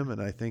around him. And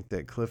I think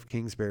that Cliff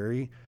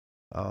Kingsbury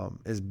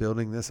is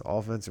building this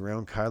offense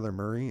around Kyler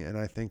Murray. And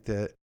I think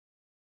that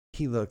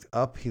he looked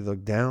up, he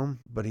looked down,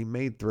 but he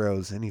made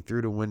throws and he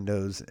threw to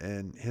windows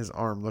and his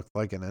arm looked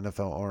like an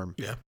NFL arm.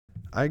 Yeah.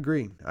 I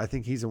agree. I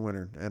think he's a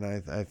winner. And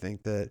I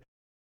think that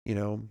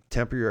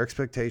temper your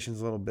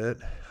expectations a little bit.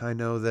 I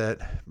know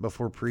that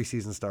before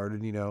preseason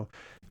started,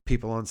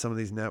 people on some of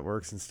these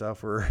networks and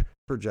stuff were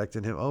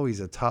projecting him. Oh, he's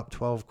a top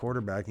 12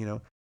 quarterback.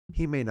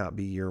 He may not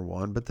be year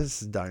one, but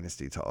this is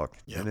dynasty talk.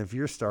 Yeah. And if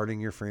you're starting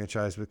your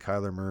franchise with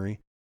Kyler Murray,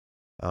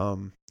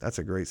 that's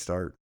a great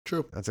start.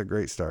 True. That's a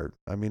great start.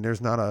 I mean,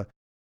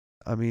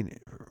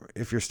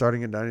 if you're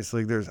starting a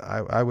dynasty league,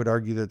 I would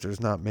argue that there's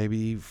not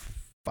maybe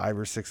 5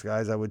 or 6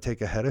 guys I would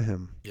take ahead of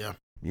him. Yeah.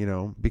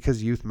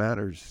 Because youth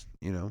matters,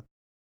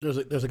 There's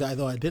a guy,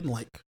 though, I didn't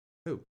like.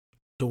 Who?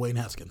 Dwayne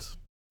Haskins.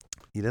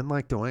 You didn't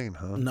like Dwayne,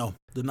 huh? No,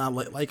 did not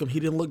like him. He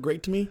didn't look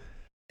great to me.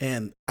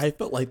 And I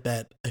feel like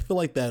that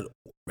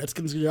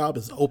Redskins job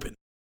is open.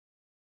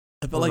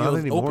 I felt like it was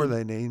anymore. open.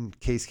 They named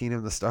Case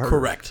Keenum the starter.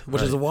 Correct,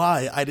 which is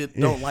why I don't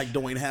Yeah. like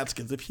Dwayne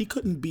Haskins. If he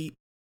couldn't beat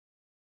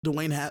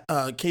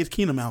Case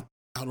Keenum out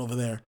over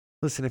there.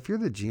 Listen, if you're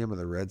the GM of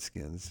the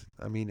Redskins,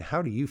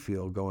 how do you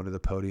feel going to the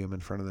podium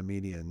in front of the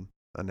media and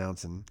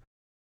announcing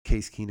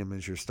Case Keenum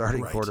as your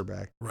starting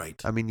quarterback?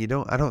 Right. I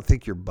don't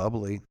think you're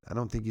bubbly. I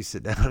don't think you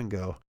sit down and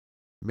go,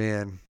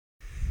 man,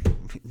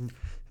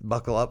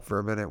 buckle up for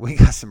a minute. We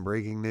got some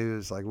breaking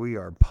news. Like, we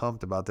are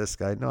pumped about this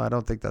guy. No, I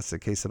don't think that's the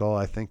case at all.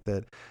 I think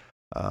that,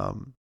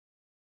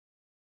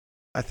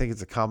 I think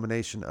it's a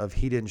combination of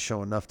he didn't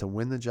show enough to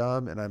win the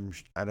job, and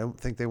I don't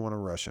think they want to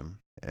rush him,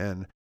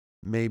 and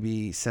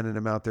maybe sending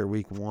him out there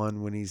week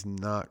 1 when he's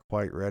not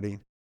quite ready.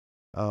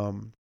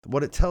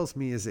 What it tells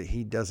me is that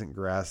he doesn't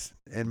grasp,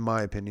 in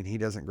my opinion,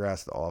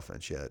 the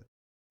offense yet.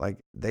 Like,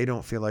 they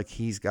don't feel like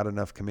he's got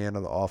enough command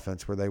of the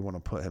offense where they want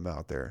to put him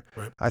out there.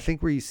 Right. I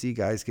think where you see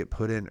guys get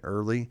put in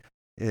early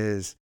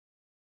is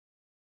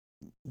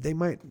they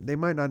might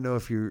not know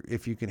if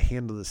you can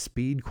handle the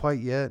speed quite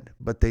yet,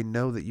 but they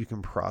know that you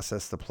can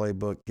process the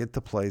playbook, get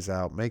the plays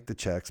out, make the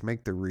checks,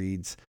 make the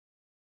reads,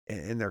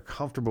 and they're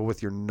comfortable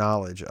with your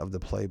knowledge of the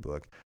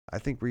playbook. I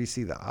think where you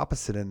see the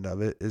opposite end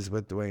of it is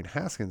with Dwayne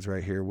Haskins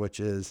right here,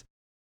 which is,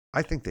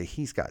 I think that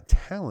he's got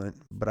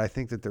talent, but I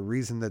think that the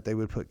reason that they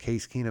would put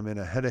Case Keenum in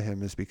ahead of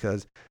him is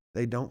because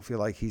they don't feel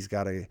like he's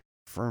got a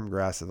firm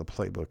grasp of the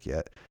playbook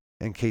yet.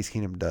 And Case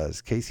Keenum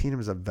does. Case Keenum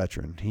is a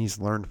veteran. He's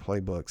learned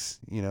playbooks,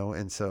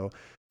 and so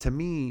to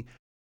me,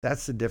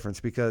 that's the difference,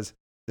 because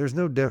there's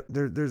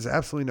there's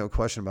absolutely no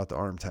question about the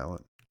arm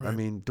talent. Right.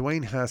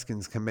 Dwayne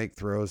Haskins can make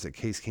throws that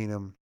Case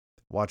Keenum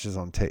watches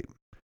on tape,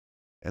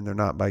 and they're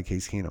not by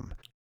Case Keenum.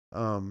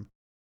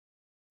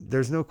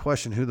 There's no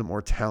question who the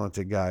more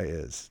talented guy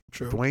is.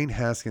 True. Dwayne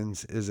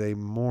Haskins is a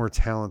more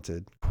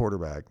talented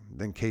quarterback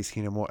than Case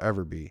Keenum will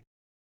ever be.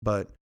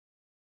 But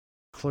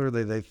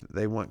clearly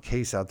they want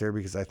Case out there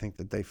because I think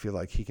that they feel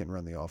like he can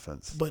run the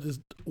offense. But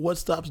what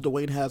stops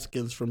Dwayne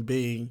Haskins from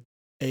being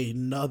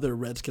another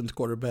Redskins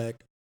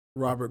quarterback,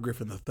 Robert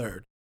Griffin III?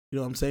 You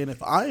know what I'm saying?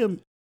 If I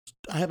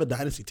have a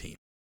dynasty team,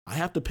 I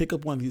have to pick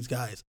up one of these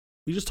guys.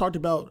 We just talked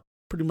about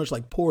pretty much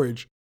like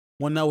porridge.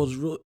 One that was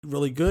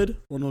really good,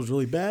 one that was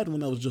really bad, one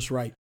that was just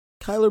right.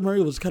 Kyler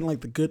Murray was kind of like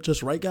the good,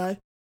 just right guy,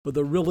 but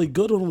the really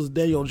good one was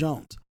Daniel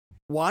Jones.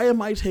 Why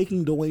am I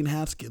taking Dwayne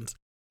Haskins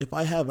if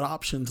I have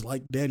options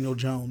like Daniel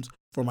Jones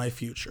for my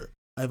future?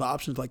 I have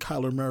options like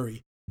Kyler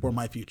Murray for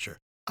my future.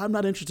 I'm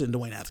not interested in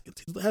Dwayne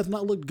Haskins. He has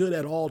not looked good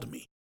at all to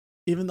me.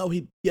 Even though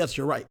yes,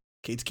 you're right.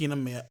 Case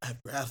Keenum may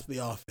have grasped the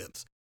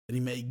offense, and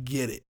he may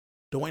get it.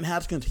 Dwayne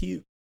Haskins,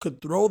 he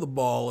could throw the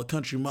ball a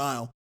country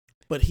mile,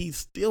 but he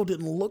still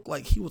didn't look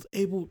like he was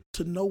able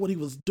to know what he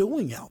was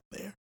doing out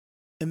there.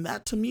 And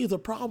that, to me, is a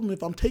problem.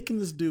 If I'm taking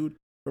this dude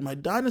for my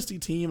dynasty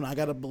team, and I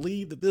got to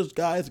believe that this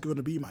guy is going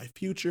to be my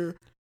future,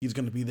 he's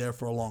going to be there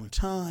for a long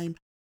time,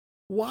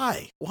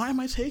 why? Why am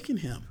I taking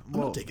him? I'm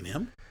not taking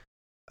him.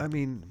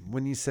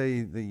 When you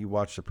say that you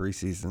watched the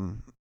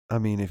preseason,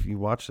 if you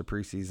watched the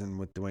preseason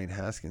with Dwayne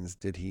Haskins,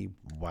 did he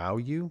wow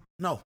you?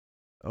 No.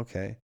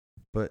 Okay.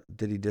 But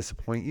did he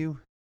disappoint you?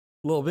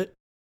 A little bit.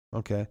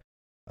 Okay.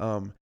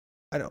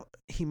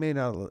 He may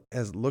not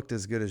have looked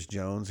as good as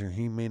Jones, or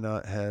he may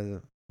not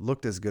have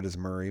looked as good as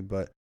Murray,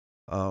 but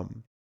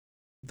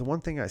the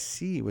one thing I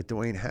see with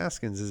Dwayne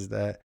Haskins is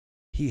that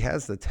he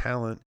has the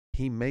talent.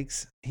 He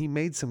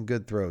made some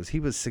good throws. He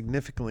was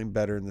significantly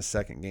better in the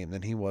second game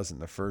than he was in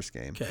the first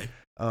game. Okay.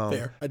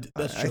 Fair.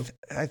 That's true.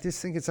 I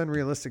just think it's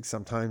unrealistic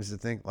sometimes to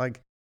think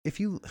like,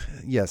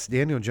 yes,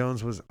 Daniel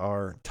Jones was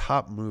our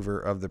top mover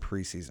of the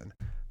preseason.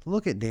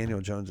 Look at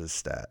Daniel Jones's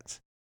stats.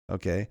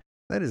 Okay.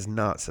 That is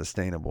not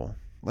sustainable.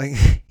 Like,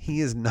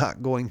 he is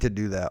not going to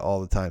do that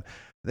all the time.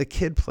 The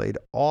kid played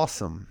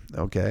awesome.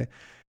 Okay.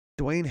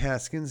 Dwayne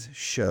Haskins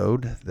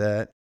showed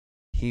that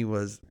he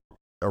was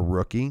a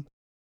rookie,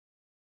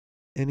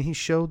 and he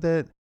showed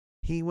that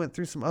he went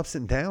through some ups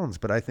and downs.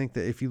 But I think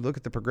that if you look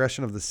at the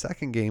progression of the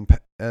second game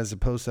as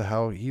opposed to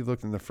how he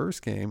looked in the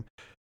first game,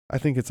 I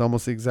think it's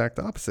almost the exact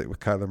opposite with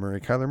Kyler Murray.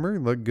 Kyler Murray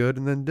looked good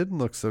and then didn't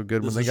look so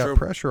good when they got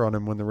pressure on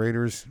him, when the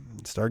Raiders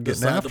started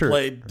getting after to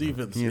play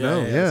defense.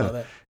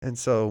 Yeah. And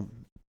so,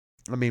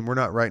 we're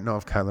not writing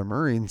off Kyler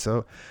Murray. And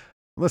so,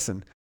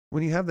 listen,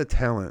 when you have the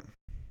talent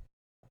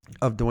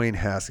of Dwayne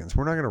Haskins,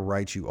 we're not going to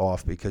write you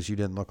off because you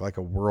didn't look like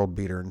a world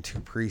beater in 2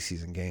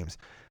 preseason games.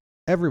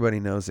 everybody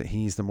knows that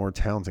he's the more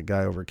talented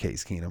guy over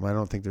Case Keenum. I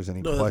don't think there's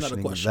any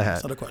questioning that.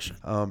 That's not a question.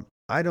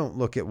 I don't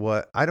look at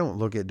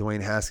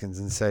Dwayne Haskins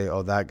and say,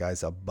 oh, that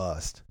guy's a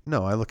bust.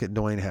 No, I look at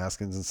Dwayne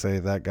Haskins and say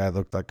that guy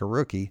looked like a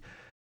rookie.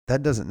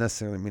 That doesn't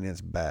necessarily mean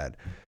it's bad.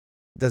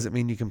 Does it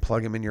mean you can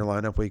plug him in your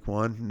lineup week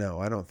 1? No,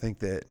 I don't think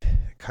that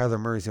Kyler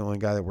Murray's the only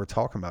guy that we're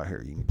talking about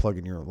here. You can plug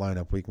in your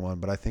lineup week 1.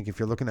 But I think if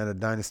you're looking at a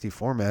dynasty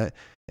format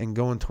and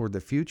going toward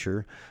the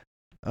future,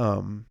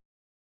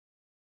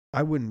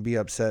 I wouldn't be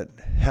upset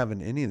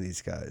having any of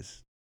these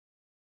guys.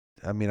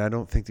 I mean, I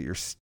don't think that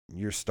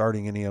you're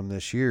starting any of them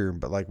this year,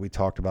 but like we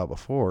talked about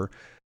before,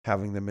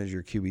 having them as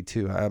your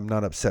QB2, I'm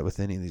not upset with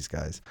any of these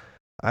guys.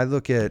 I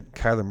look at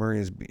Kyler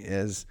Murray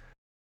as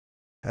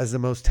the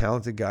most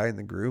talented guy in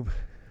the group.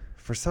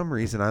 For some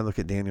reason, I look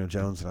at Daniel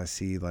Jones and I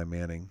see Eli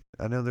Manning.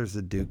 I know there's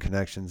the Duke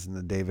connections and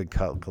the David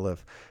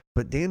Cutcliffe,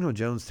 but Daniel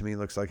Jones to me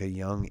looks like a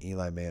young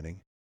Eli Manning.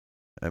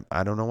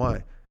 I don't know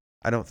why.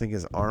 I don't think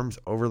his arm's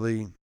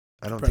overly.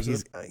 I don't think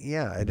he's.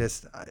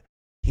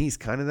 He's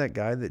kind of that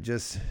guy that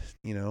just,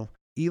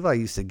 Eli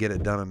used to get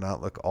it done and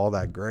not look all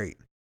that great.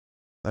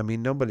 I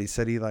mean, nobody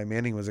said Eli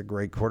Manning was a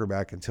great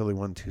quarterback until he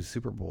won 2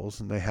 Super Bowls,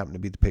 and they happened to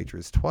beat the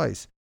Patriots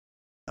twice.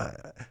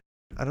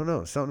 I don't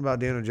know. Something about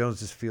Daniel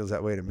Jones just feels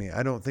that way to me.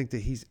 I don't think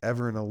that he's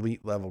ever an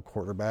elite level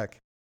quarterback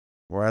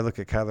where I look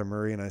at Kyler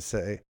Murray and I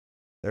say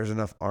there's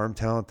enough arm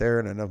talent there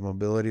and enough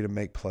mobility to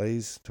make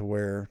plays to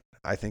where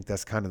I think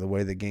that's kind of the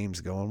way the game's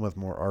going with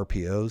more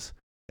RPOs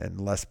and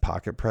less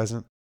pocket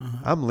present.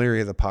 I'm leery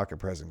of the pocket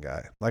present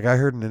guy. Like I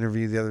heard an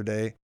interview the other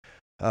day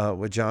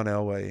with John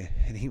Elway,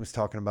 and he was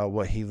talking about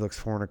what he looks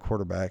for in a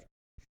quarterback.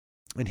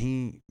 And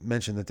he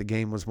mentioned that the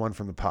game was won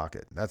from the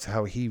pocket. That's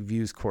how he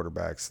views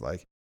quarterbacks.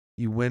 Like,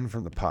 you win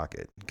from the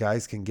pocket.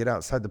 Guys can get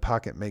outside the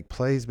pocket, make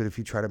plays, but if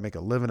you try to make a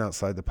living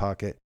outside the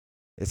pocket,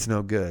 it's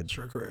no good.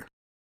 Sure, career.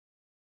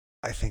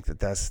 I think that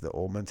that's the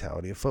old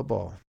mentality of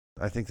football.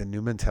 I think the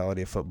new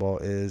mentality of football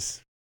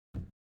is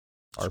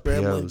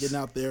scrambling, RPOs. getting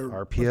out there,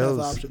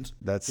 RPOs. Options.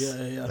 That's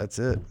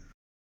it.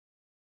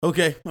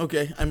 Okay.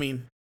 I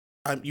mean,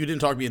 you didn't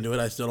talk me into it.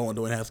 I still don't want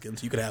Dwayne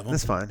Haskins. You could have him.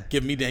 That's fine.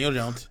 Give me Daniel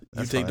Jones.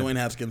 You take Dwayne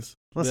Haskins.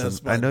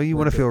 Listen, I know you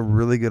want to feel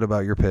really good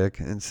about your pick,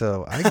 and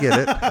so I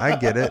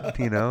get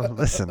it.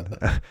 Listen,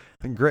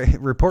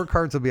 great report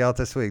cards will be out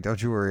this week.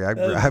 Don't you worry.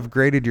 I've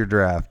graded your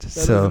draft,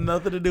 so has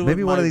nothing to do with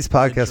maybe one of these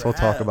podcasts we'll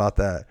talk about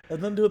that.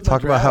 Nothing to do with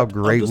talk about how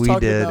great we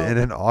did in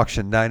an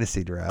auction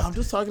dynasty draft. I'm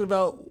just talking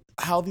about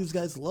how these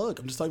guys look.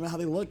 I'm just talking about how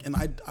they look, and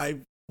I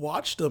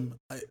watched them.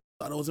 I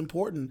thought it was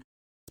important,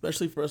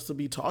 especially for us to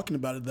be talking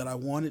about it, that I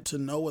wanted to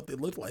know what they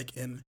looked like.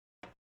 And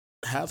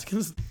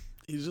Haskins,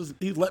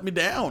 he let me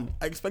down.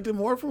 I expected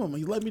more from him.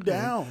 He let me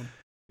down.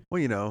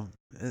 Well,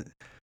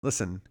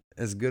 listen,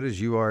 as good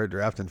as you are at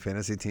drafting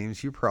fantasy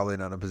teams, you're probably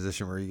not in a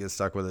position where you get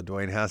stuck with a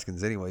Dwayne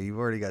Haskins anyway. You've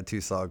already got 2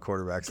 solid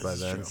quarterbacks by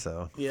then. True.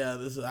 So yeah,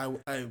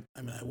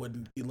 I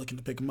wouldn't be looking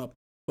to pick him up.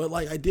 But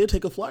I did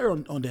take a flyer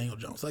on Daniel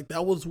Jones.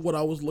 That was what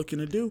I was looking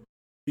to do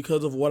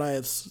because of what I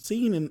had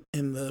seen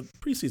in the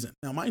preseason.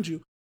 Now, mind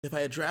you, if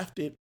I had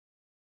drafted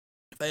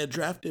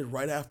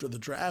right after the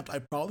draft, I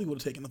probably would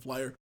have taken the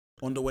flyer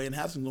on Dwayne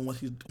Haskins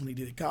when he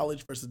did at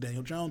college versus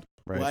Daniel Jones,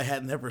 who I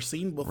had never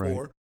seen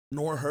before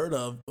nor heard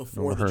of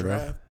before the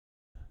draft.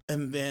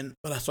 And then,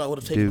 so I would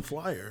have taken the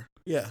flyer.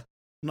 Yeah,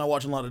 I'm not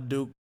watching a lot of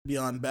Duke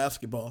beyond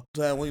basketball.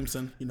 Zion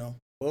Williamson,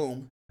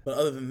 boom. But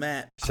other than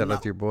that, shout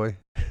out to your boy.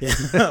 Yeah,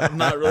 I'm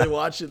not really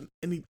watching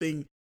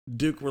anything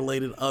Duke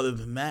related other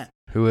than that.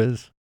 Who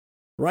is?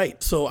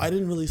 Right. So I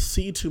didn't really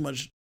see too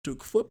much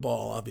Duke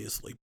football,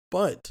 obviously,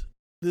 but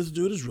this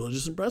dude has really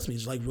just impressed me.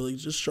 He's really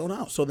just shown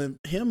out. So then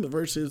him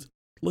versus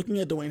looking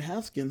at Dwayne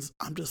Haskins,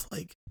 I'm just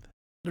like,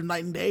 they're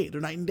night and day.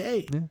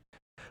 Yeah.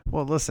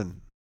 Well,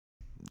 listen,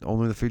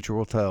 only the future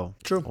will tell.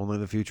 True. Only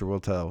the future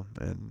will tell.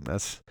 And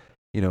that's,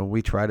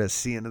 we try to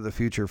see into the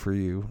future for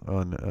you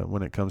on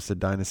when it comes to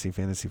dynasty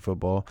fantasy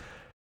football.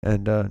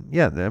 And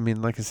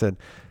like I said,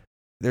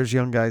 there's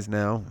young guys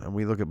now, and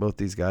we look at both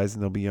these guys,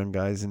 and there'll be young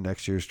guys in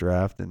next year's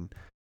draft. And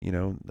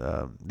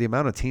the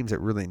amount of teams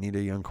that really need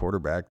a young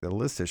quarterback, the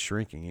list is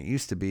shrinking. It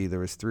used to be there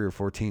was 3 or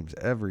 4 teams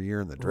every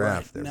year in the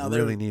draft that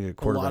really needed a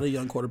quarterback. A lot of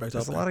young quarterbacks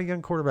There's a lot of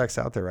young quarterbacks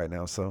out there right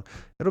now. So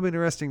it'll be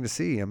interesting to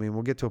see. I mean,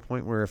 we'll get to a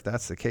point where if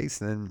that's the case,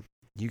 then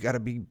you got to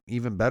be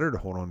even better to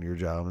hold on to your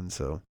job. And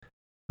so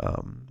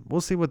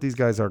we'll see what these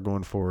guys are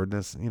going forward.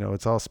 This,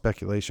 it's all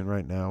speculation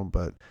right now.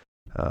 But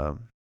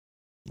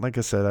like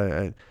I said,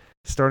 I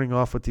starting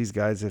off with these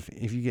guys, if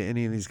you get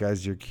any of these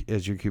guys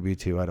as your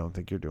QB2, I don't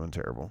think you're doing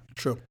terrible.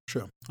 True.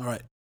 All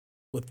right.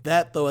 With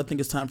that, though, I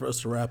think it's time for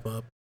us to wrap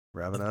up.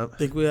 Wrap it up. I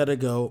think we got to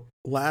go.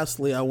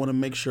 Lastly, I want to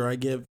make sure I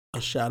give a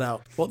shout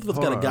out. Both of us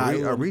got a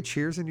guy. Are we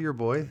cheersing to your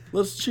boy?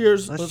 Let's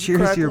cheers. Let's cheers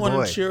crack to your one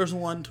boy. And cheers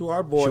one to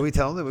our boy. Should we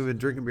tell him that we've been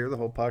drinking beer the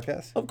whole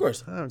podcast? Of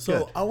course. Oh,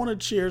 so good. I want to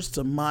cheers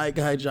to my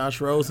guy, Josh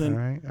Rosen. All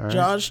right.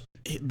 Josh,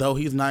 though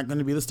he's not going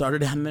to be the starter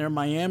down there in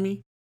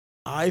Miami,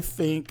 I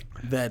think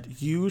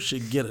that you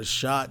should get a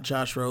shot,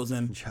 Josh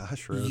Rosen.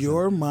 Josh Rosen.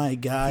 You're my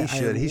guy.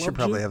 He should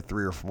probably have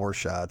 3 or 4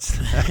 shots.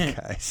 That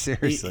guy,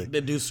 seriously.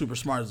 That dude's super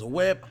smart as a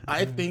whip.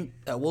 I think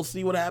we'll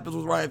see what happens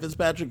with Ryan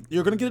Fitzpatrick.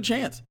 You're going to get a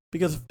chance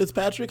because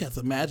Fitzpatrick has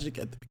some magic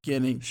at the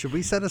beginning. Should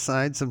we set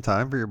aside some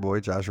time for your boy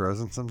Josh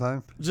Rosen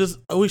sometime?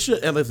 We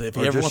should. And listen, if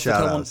he ever wants to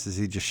come on, is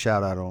he just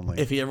shout out only?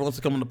 If he ever wants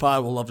to come on the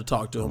pod, we'll love to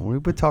talk to him. We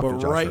would talk to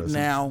Josh right Rosen.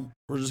 now,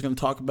 we're just going to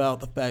talk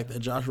about the fact that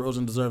Josh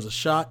Rosen deserves a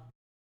shot.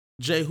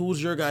 Jay,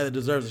 who's your guy that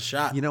deserves a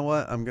shot? You know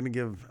what? I'm going to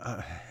give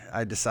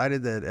I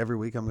decided that every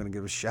week I'm going to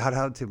give a shout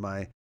out to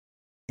my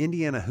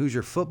Indiana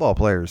Hoosier football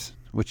players,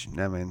 which,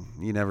 I mean,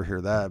 you never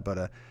hear that,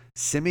 but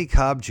Simi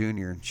Cobb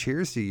Jr.,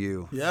 cheers to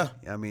you. Yeah.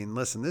 I mean,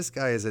 listen, this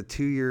guy is a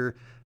 2-year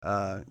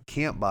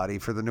camp body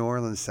for the New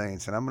Orleans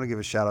Saints, and I'm going to give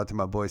a shout out to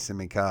my boy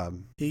Simi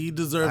Cobb. He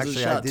deserves a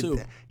shot,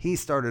 too. He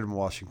started in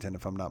Washington,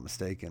 if I'm not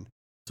mistaken.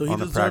 So he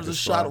deserves a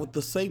shot with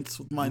the Saints,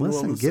 with my New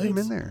Orleans Saints. Get him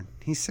in there.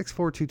 He's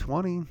 6'4",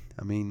 220.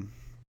 I mean,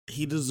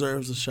 he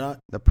deserves a shot.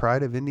 The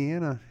pride of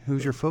Indiana,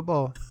 Hoosier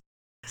football,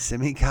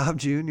 Simi Cobb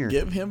Jr.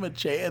 Give him a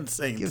chance,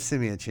 Saints. Give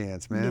Simi a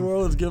chance, man. New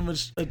Orleans, give him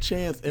a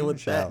chance. And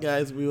with that,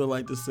 guys, we would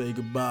like to say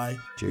goodbye.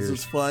 Cheers. This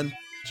was fun.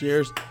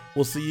 Cheers.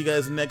 We'll see you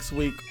guys next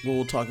week.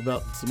 We'll talk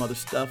about some other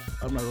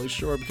stuff. I'm not really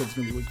sure because it's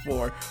going to be week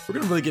 4. We're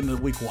going to really get into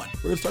week 1.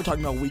 We're going to start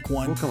talking about week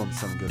 1. We'll come up with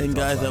some good and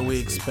guys that we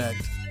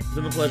expect. It's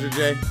been a pleasure,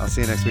 Jay. I'll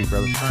see you next week,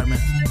 brother. All right, man.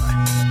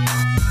 Bye.